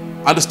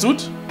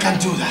 Understood?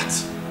 Can't do that.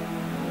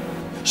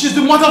 She's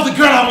the mother of the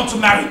girl I want to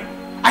marry.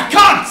 I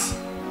can't!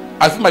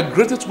 I think my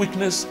greatest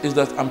weakness is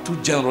that I'm too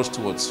generous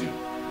towards you.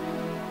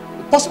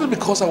 Possibly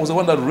because I was the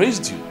one that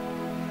raised you.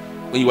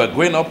 When you were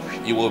growing up,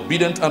 you were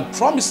obedient and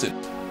promising.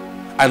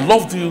 I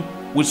loved you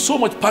with so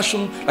much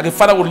passion, like a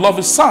father would love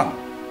his son.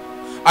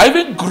 I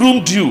even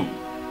groomed you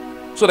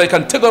so that you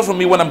can take over from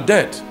me when I'm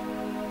dead.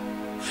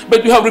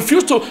 But you have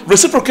refused to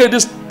reciprocate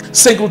this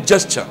single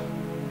gesture.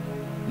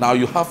 Now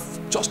you have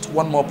just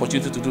one more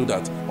opportunity to do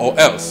that, or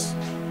else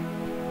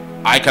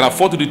I can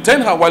afford to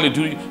detain her while you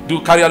do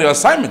carry out your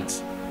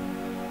assignment.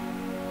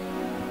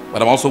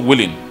 But I'm also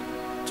willing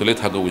to let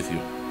her go with you.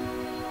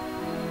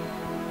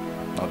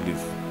 Now leave.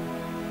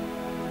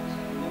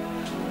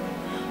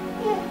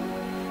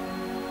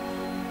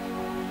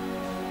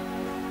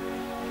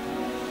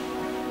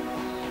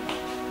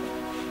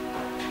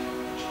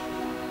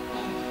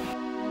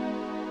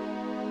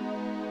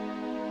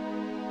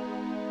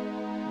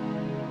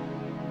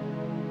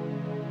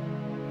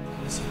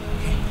 Listen,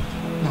 okay?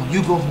 Now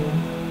you go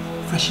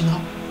home, freshen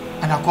up,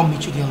 and I'll come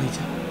meet you there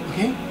later,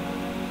 okay?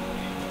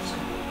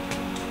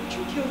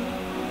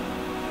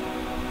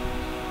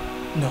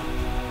 No.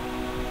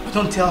 But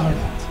don't tell her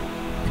that,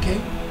 okay?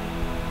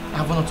 I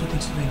have one or two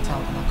things to do in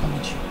town and I'll come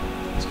meet you.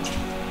 Let's go.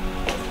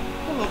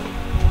 Hello.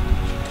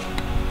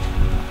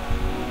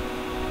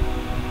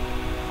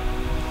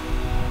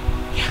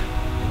 Yeah,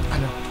 I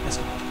know. Let's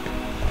go.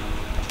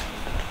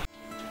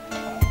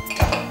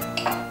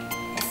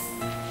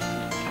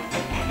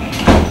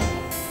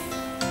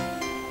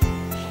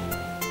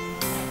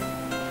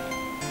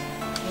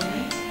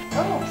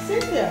 Oh,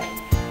 Cynthia.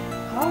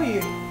 How are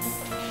you?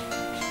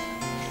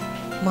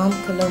 Mom,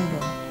 Columbo.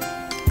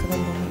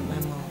 Columbo with my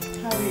mom.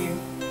 How are you?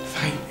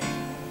 Fine.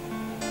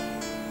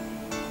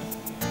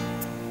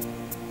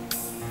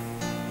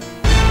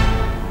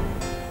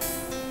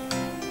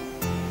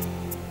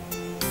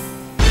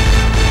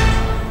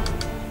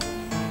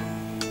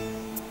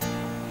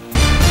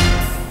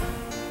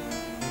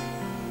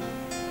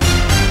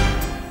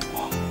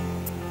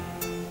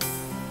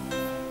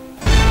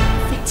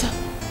 Victor.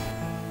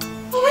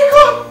 Oh my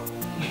God.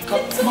 Oh my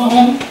God,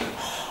 Mom.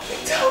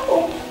 Victor.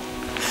 Oh.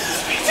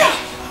 Victor.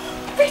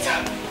 Victor.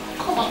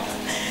 Come on.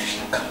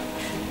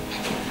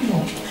 No.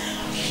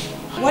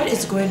 What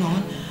is going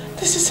on?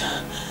 This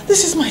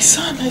is my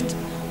son.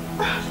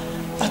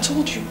 I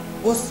told you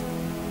was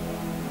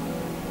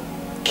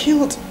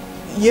killed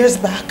years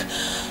back.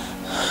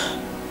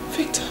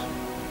 Victor.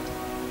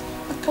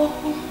 Go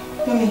home.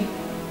 Mommy.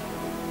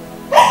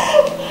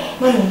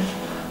 Mommy.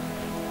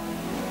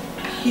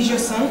 He's your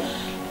son?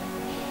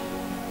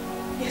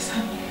 Yes,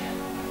 honey.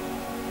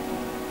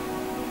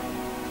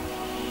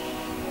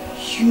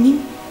 You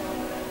mean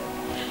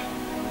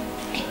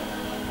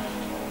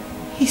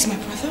he's my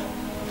brother?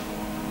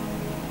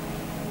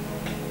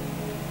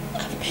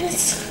 I've been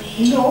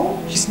asleep. No,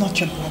 he's not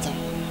your brother,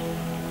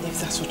 if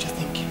that's what you're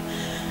thinking.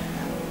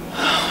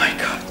 Oh my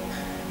God.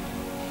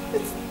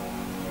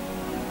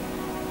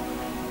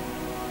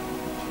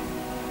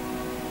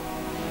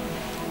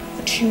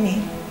 What do you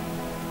mean?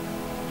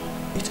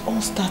 It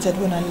all started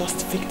when I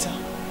lost Victor.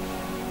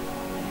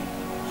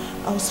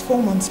 I was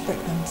 4 months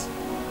pregnant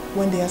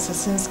when the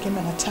assassins came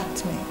and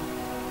attacked me.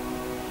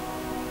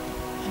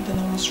 And then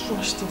I was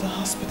rushed to the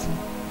hospital.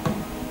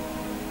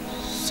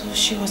 So So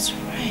she was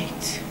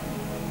right.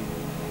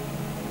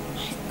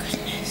 My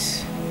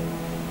goodness.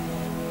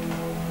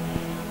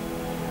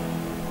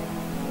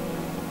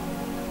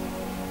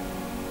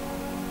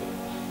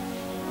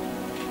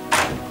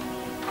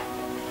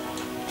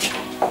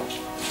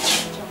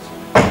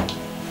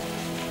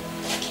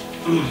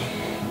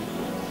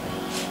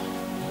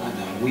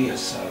 Madam, we are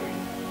sorry.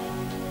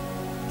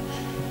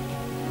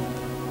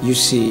 You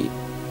see,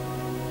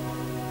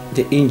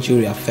 the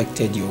injury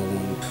affected your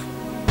womb.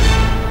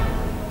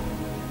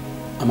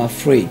 I'm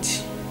afraid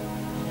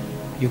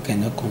you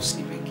cannot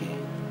conceive again.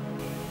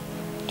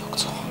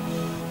 Doctor,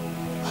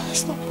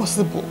 it's not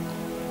possible.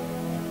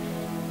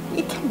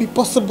 It can't be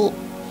possible.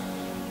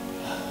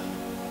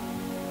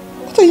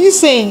 What are you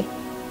saying?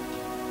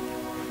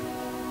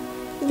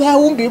 That I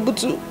won't be able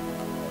to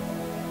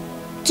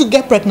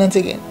get pregnant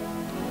again?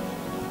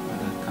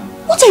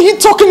 What are you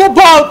talking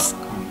about?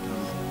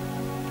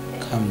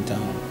 Calm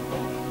down.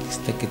 Let's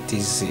take it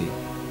easy.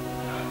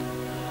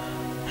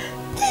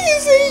 What are you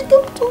saying,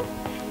 doctor?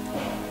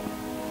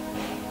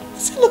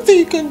 Is there nothing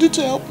you can do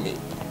to help me?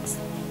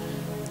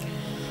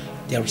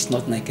 There is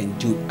nothing I can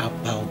do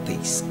about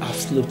this.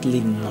 Absolutely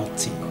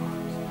nothing.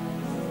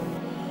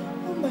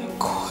 Oh my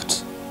God.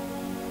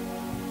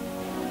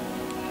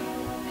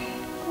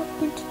 What am I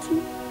going to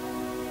do?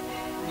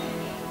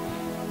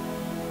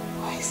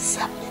 Why is this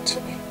happening to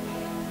me?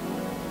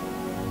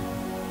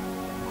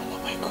 What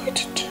am I going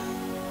to do?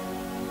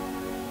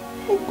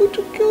 I'm going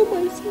to kill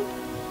myself.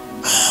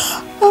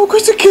 I'm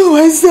going to kill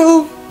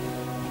myself.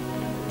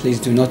 Please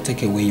do not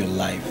take away your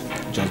life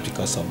just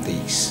because of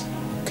this,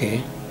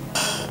 okay?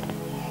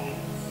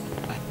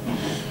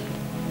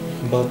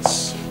 But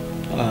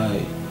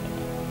I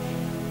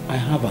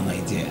have an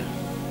idea.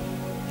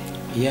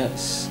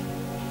 Yes,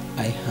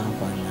 I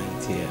have an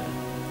idea.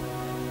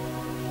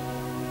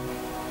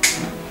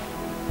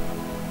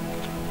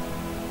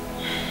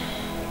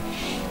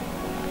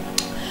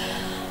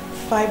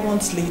 Five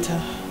months later,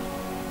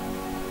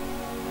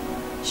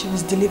 she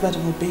was delivered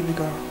of a baby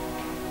girl.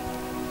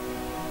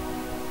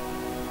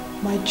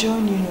 My joy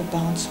knew no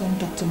bounds when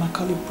Dr.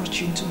 Macaulay brought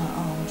you into my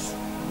arms.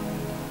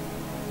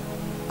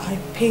 I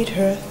paid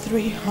her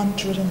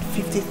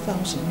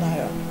 350,000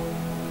 naira,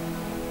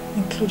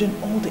 including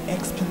all the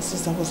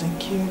expenses that was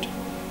incurred.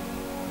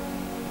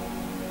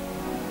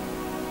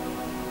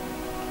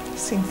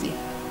 Cynthia,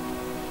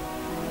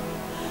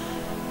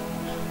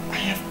 I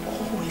have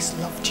always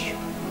loved you,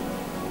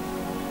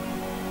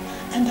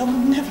 and I will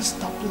never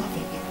stop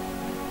loving you.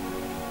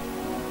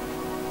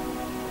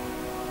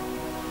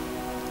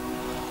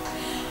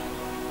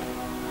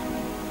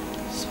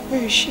 So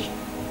where is she?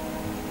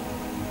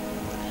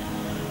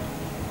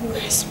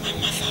 Where's my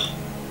mother?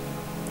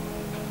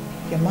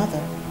 Your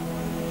mother?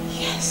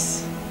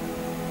 Yes.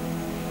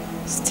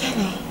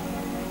 Stella.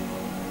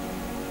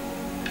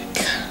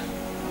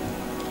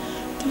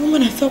 The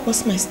woman I thought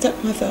was my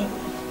stepmother.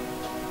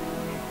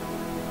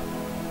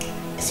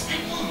 It's my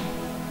mom.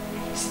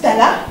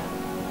 Stella?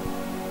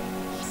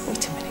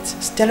 Wait a minute.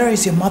 Stella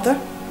is your mother?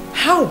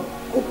 How?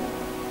 Oh.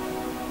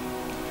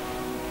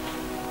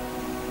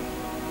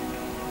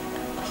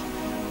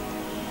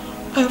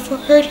 I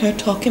overheard her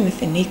talking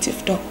with a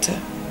native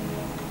doctor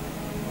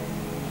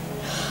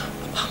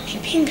about me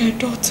being her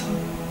daughter.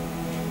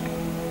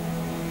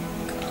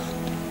 God.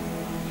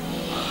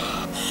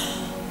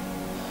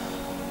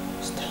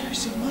 Stella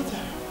is your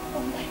mother.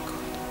 Oh my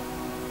God.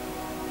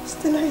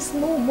 Stella is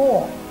no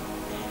more.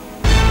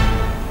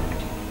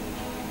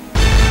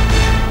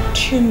 What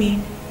do you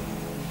mean?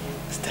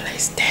 Stella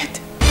is dead.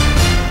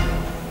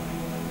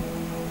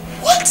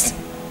 What?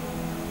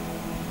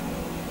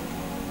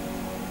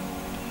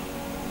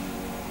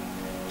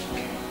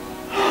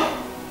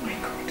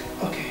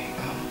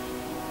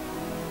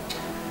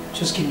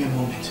 Just give me a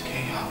moment,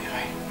 okay? I'll be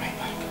right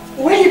back.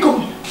 Where are you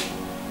going?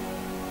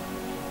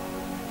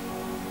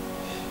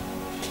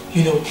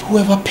 You know,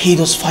 whoever paid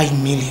us 5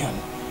 million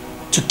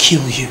to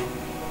kill you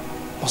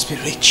must be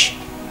rich.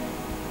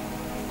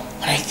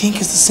 And I think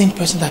it's the same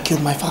person that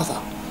killed my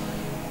father.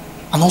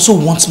 And also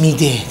wants me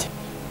dead.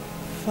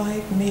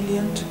 5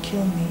 million to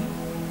kill me?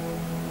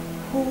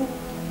 Who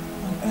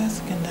on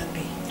earth can that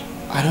be?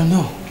 I don't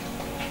know.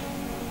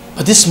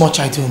 But this much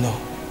I do know.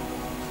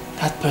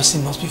 That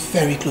person must be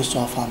very close to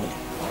our family.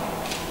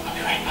 I'll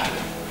be right back.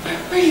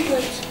 Where are you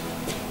going to?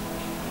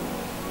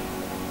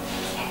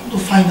 I want to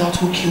find out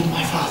who killed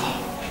my father.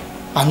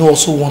 And who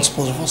also wants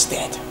both of us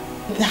dead.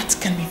 That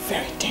can be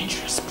very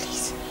dangerous,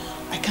 please.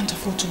 I can't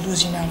afford to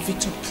lose you now,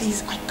 Victor.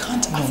 Please, I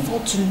can't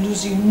afford to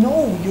lose you.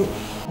 No, you...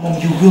 Mom,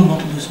 you will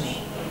not lose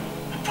me.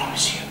 I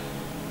promise you.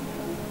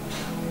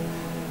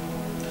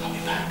 I'll be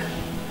back.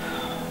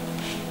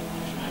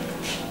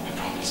 I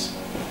promise.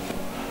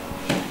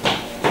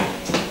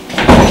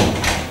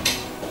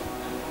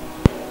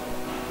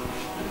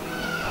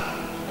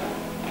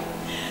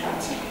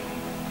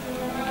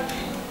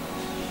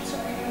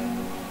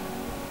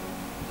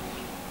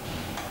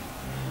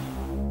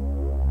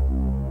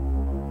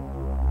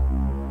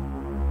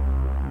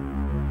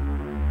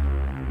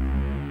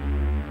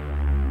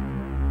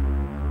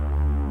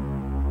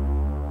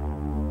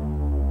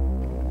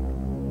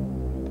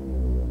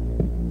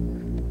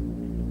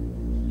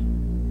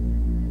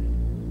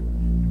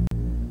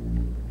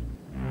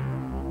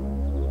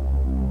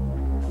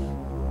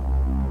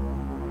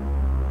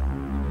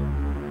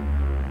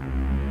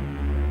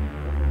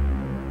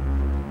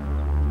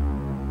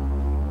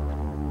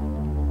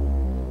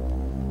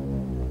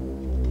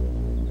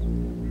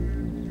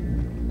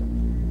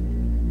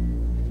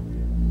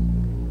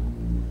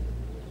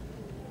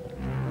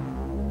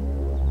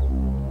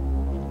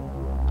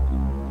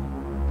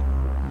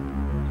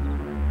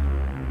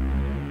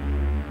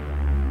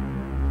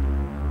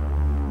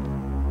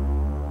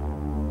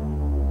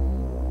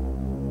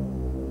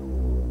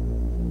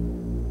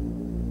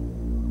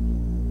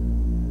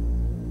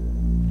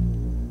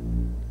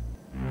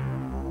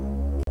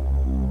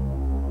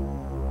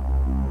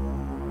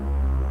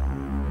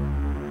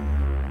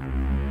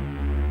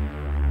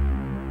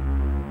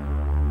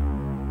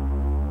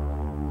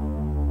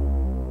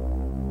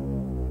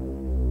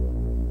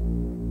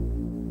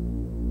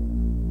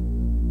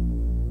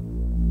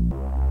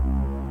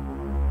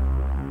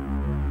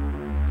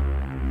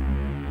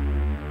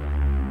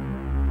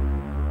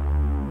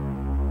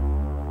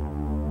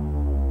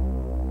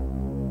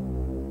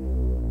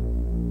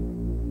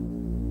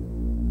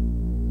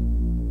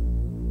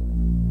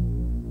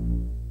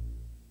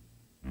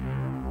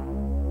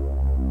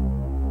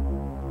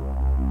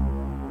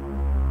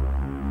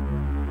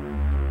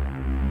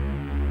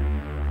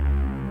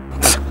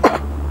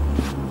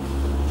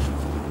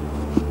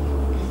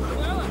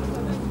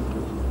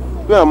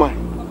 Where am I?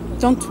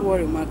 Don't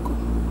worry, Marco.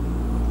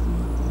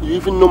 You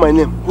even know my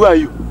name. Who are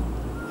you?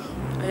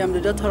 I am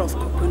the daughter of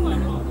Kokuna.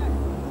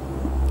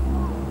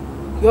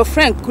 Your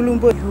friend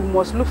Kulumbo, you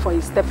must look for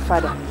his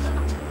stepfather.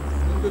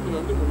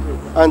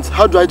 And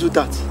how do I do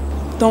that?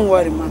 Don't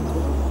worry,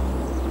 Marco.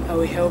 I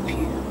will help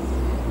you.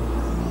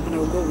 And I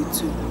will go with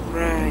you.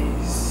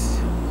 Rise.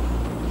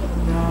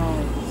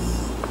 Rise.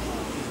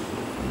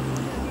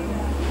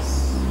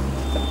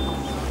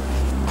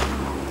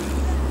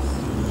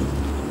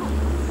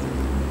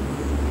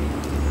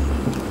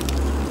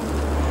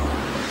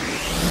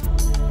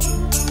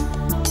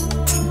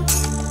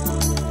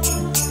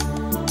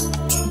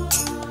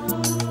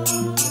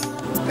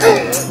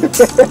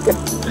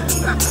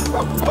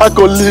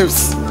 Paco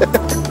lives.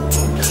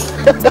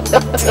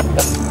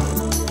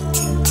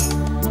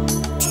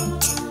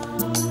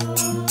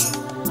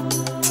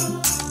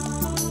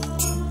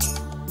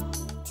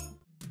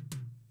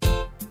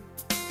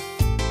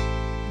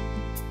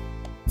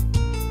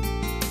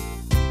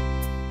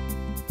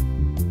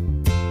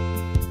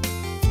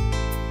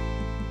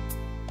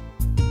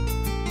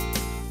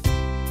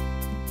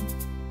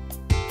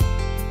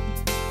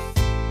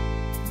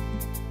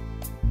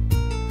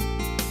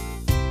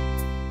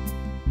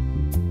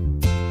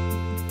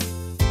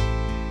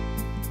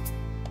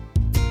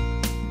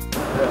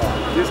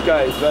 This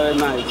guy is very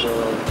nice,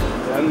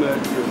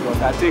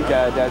 but I think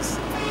that's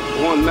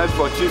one meant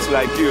for chiefs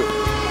like you.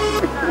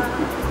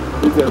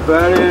 It's a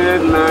very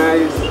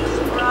nice,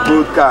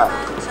 good car.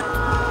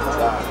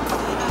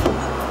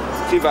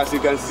 Chief, as you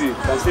can see the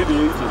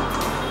engine.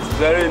 It's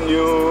very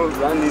new,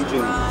 brand engine.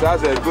 It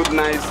has a good,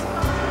 nice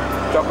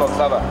shock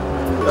absorber.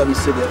 Let me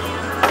see that.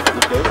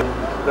 Okay.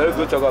 Very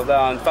good shock absorber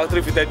and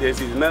factory fitted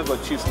AC. It's meant for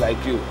chiefs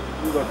like you.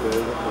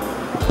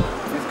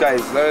 This guy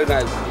is very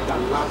nice. It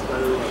can last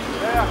very well.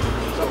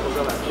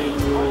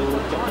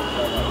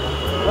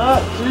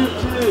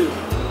 Chief.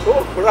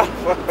 Oh, crap.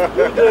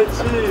 Good day,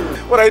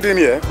 Chief. What are you doing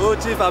here? Oh,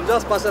 Chief, I'm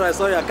just passing. I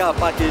saw your car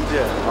parking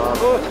there.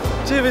 Oh,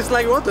 Chief, it's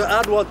like you want to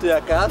add one to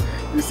your car.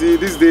 You see,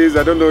 these days,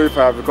 I don't know if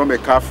I've become a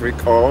car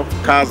freak or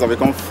cars have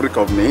become freak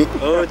of me.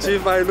 Oh,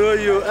 Chief, I know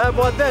you.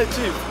 But then,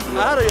 Chief,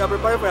 I heard you are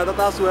preparing for your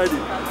daughter's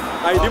wedding.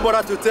 I didn't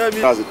bother to tell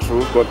me. That's the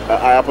truth, but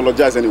I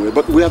apologize anyway.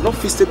 But we have not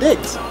fixed a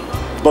date.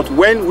 But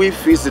when we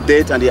fix the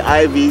date and the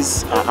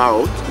IVs are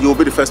out, you'll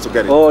be the first to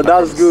get it. Oh,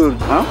 that's good.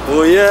 Huh?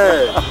 Oh,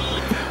 yeah.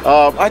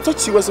 I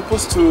thought you were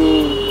supposed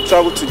to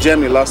travel to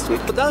Germany last week.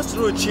 That's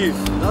true, Chief.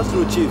 That's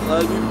true, Chief.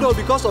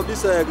 Because of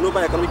this global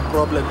economic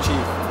problem, Chief,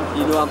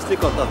 I'm still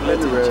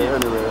contemplating, Chief.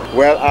 Anyway.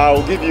 Well,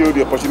 I'll give you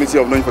the opportunity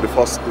of knowing for the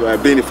first,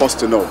 being the first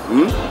to know.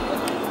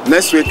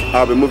 Next week,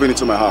 I'll be moving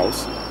into my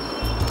house.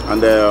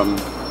 And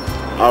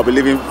I'll be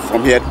leaving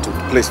from here to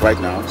the place right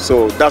now.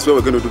 So that's where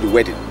we're going to do the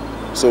wedding.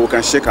 So we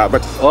can shake our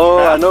butt. Oh,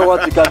 I know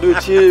what you can do,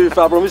 Chief.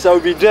 I promise I will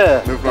be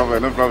there. No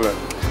problem, no problem.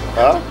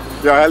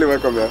 You're highly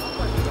welcome there.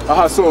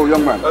 So,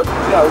 young man.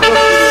 Yeah, we'll go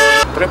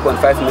to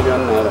 3.5 million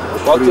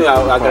naira. One thing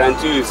I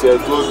guarantee you is good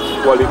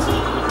quality.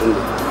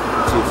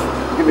 Chief.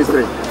 Give me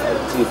 3.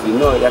 Chief,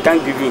 I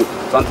can't give you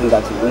something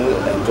that you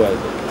won't enjoy.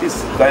 This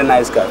is a very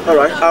nice car. All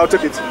right, I'll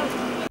take it.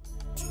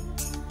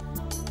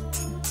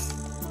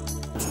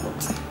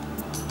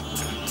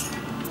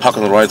 Park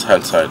on the right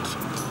hand side.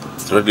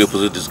 It's directly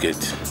opposite this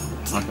gate.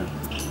 Okay.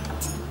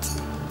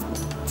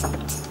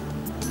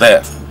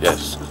 There,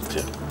 yes.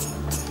 Here.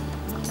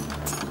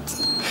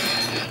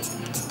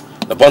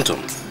 The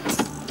bottom.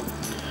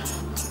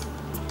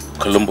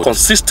 Colombo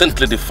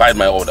consistently defied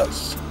my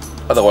orders.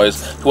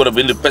 Otherwise, he would have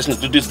been the person to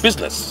do this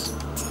business.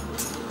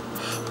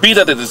 Be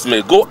that it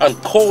may, go and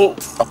call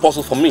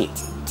Apostle for me.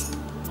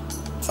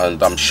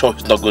 And I'm sure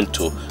he's not going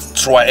to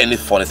try any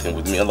funny thing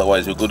with me.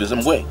 Otherwise, he'll go the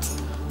same way.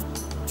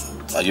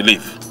 Now you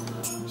leave.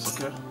 It's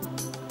okay.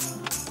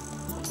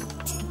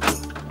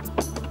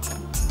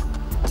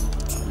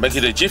 Make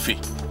it a jiffy.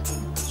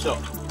 Sure.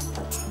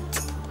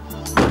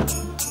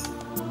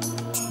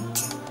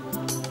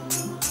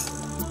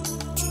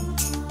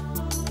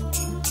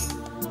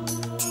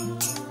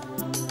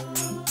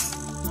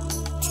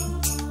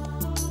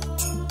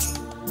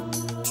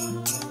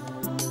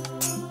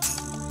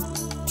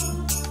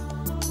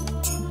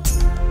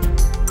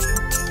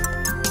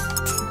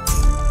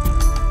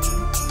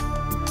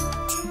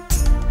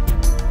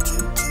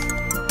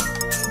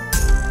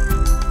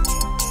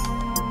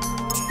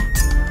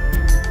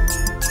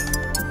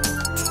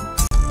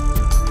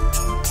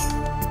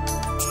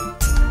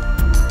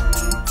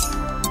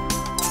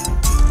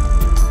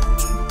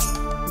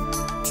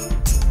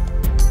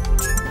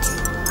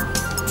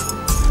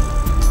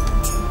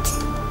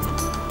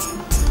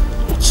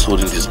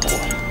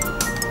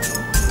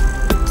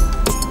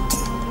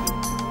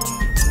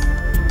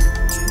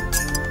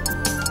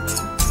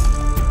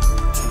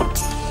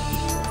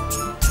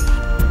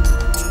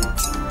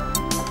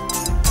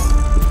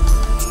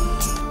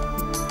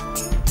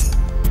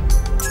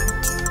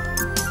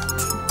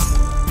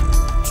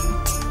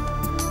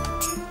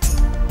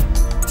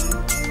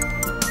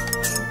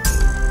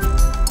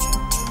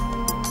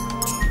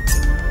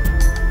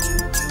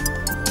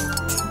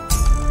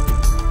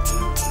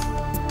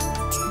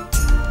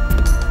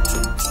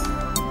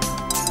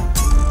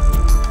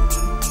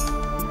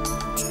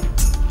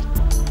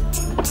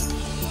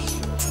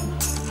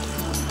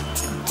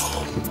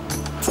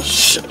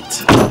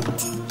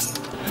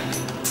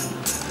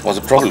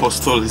 What's the problem?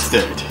 Apostle is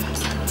dead.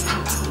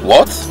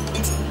 What?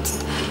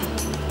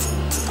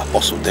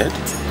 Apostle dead?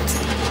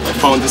 I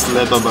found this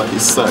letter by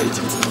his side.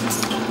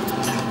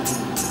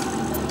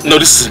 No,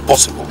 this is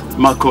impossible.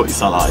 Marco is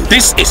alive.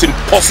 This is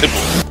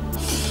impossible.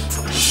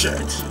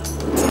 Shit.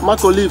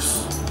 Marco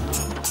lives.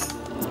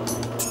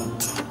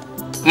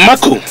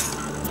 Marco?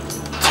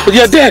 But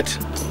you're dead.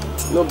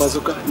 No,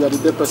 Bazooka, you are the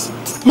dead person.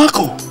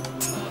 Marco!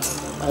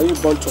 Are you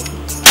bunch of?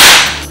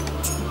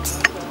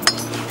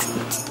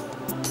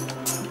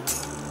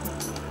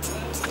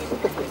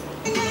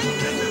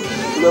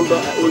 Remember, I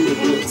own the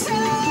bullets.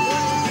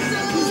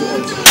 He's the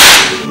answer.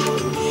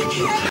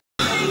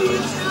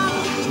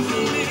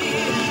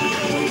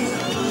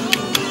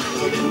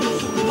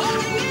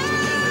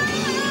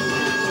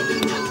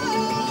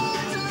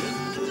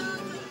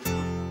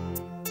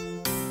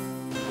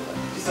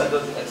 These are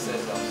just the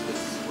excess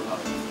downstairs. What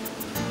happened?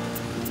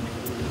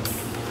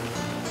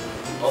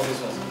 All these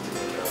ones will be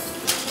taken care of.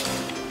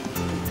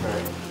 Okay.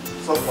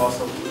 So far,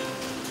 so good.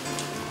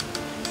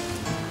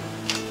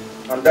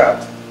 And that?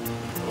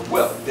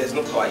 Well, there's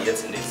no power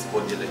yet in it,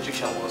 but the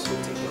electrician will also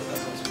take care of that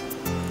also.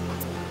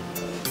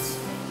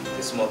 It's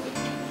a small thing.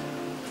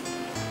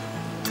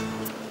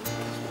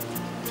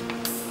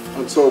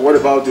 And so what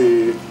about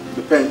the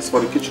paints for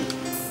the kitchen?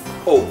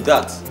 Oh,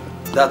 that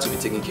will be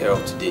taken care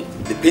of today.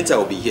 The painter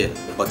will be here,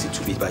 but it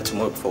will be by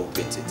tomorrow before we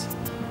paint it.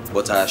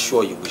 But I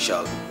assure you we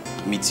shall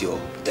meet your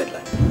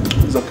deadline.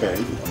 It's okay.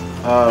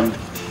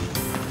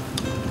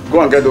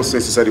 Go and get those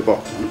things inside the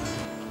box.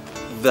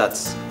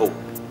 Oh,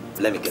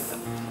 let me get them.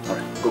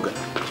 Alright, go get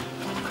them.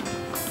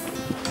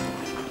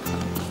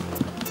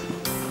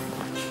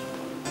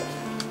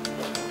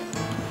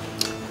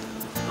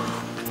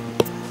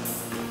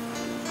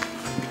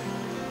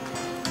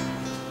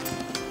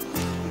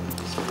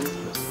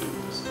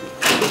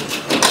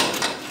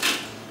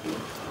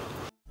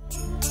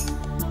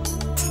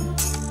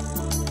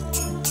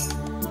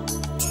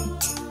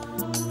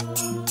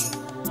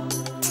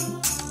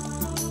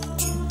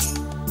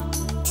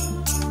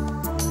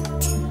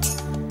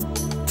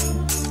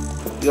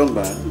 Young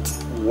man,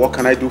 what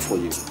can I do for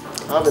you?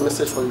 I have a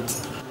message for you.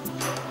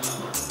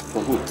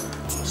 For who?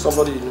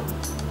 Somebody you know.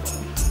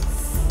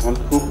 And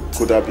who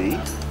could that be?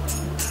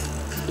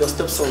 Your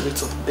stepson,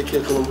 Victor,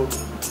 aka Colombo.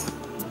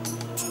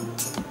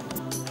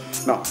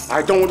 Now,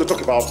 I don't want to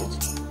talk about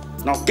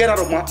it. Now, get out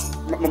of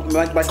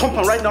my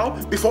compound right now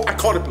before I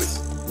call the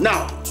police.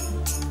 Now!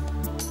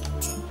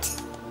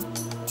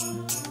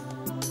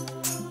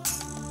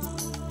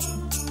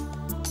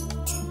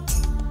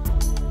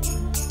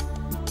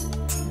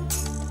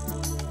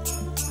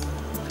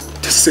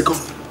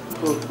 Second.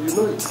 Oh, you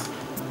know it.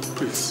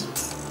 Please.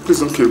 Please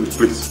don't kill me,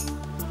 please.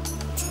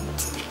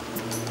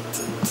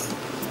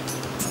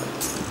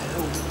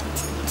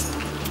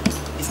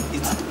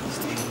 Is that the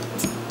mistake?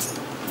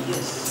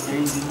 Yes, there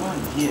is a man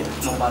here,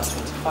 number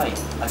 25,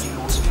 at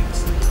Ghallywood Street.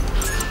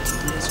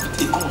 Yes, with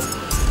a gun.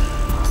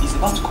 He's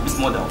about to commit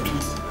murder,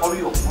 please.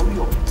 Hurry up, hurry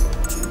up.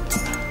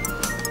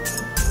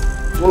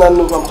 Do you not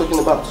know who I'm talking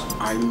about?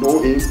 I know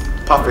him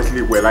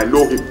perfectly well. I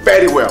know him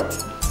very well.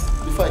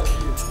 Before I kill you,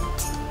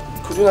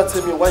 could you not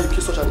tell me why you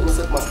killed such an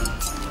innocent man?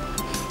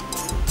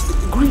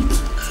 Greed.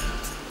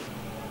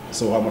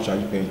 So how much are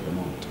you paying per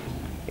month?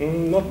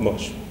 Not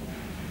much.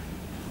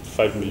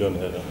 5 million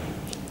naira,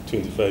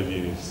 25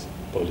 years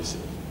policy.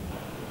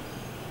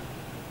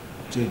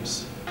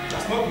 James.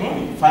 That's not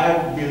money.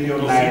 5 million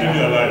naira. Feeding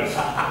me alive.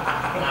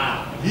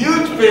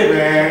 Huge pay,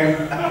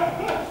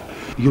 man.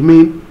 You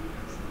mean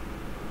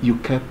you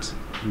kept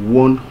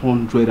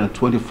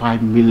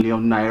 125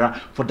 million naira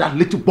for that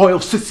little boy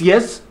of 6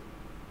 years?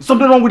 Is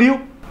something wrong with you?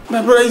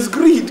 My brother, it's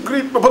greed.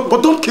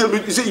 But don't kill me.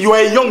 You see, you are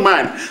a young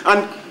man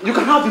and you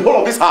can have the whole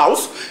of this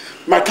house.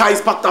 My car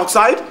is parked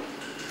outside.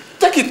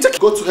 Take it.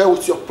 Go to hell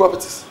with your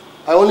properties.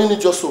 I only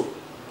need your soul.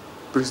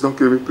 Please don't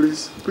kill me,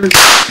 please. Please.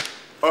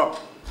 Oh.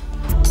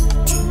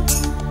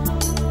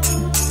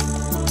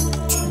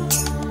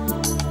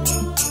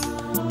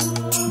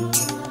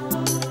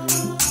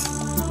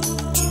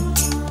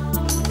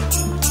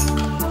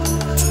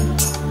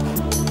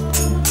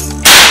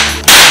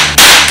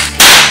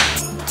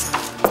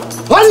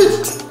 Hold it!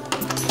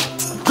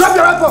 Drop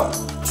your weapon!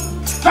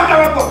 Drop your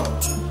weapon!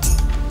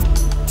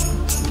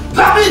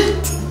 Drop it!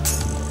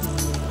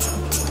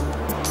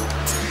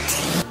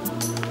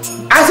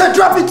 I said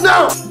drop it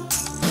now!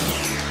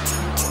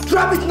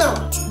 Drop it now!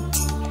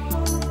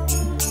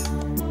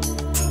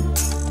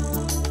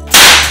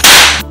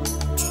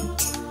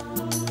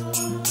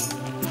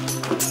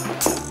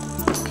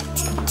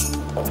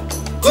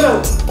 Go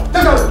down!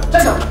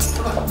 Take down!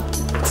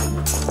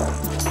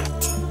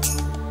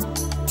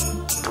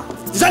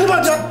 Is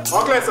anyone there?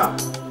 Okay, sir.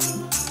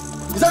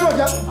 Is anyone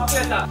there?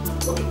 Okay, sir.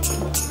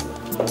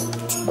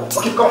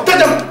 Okay, come on. Take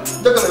them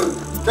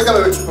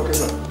away. Okay,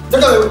 sir.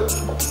 Take them away.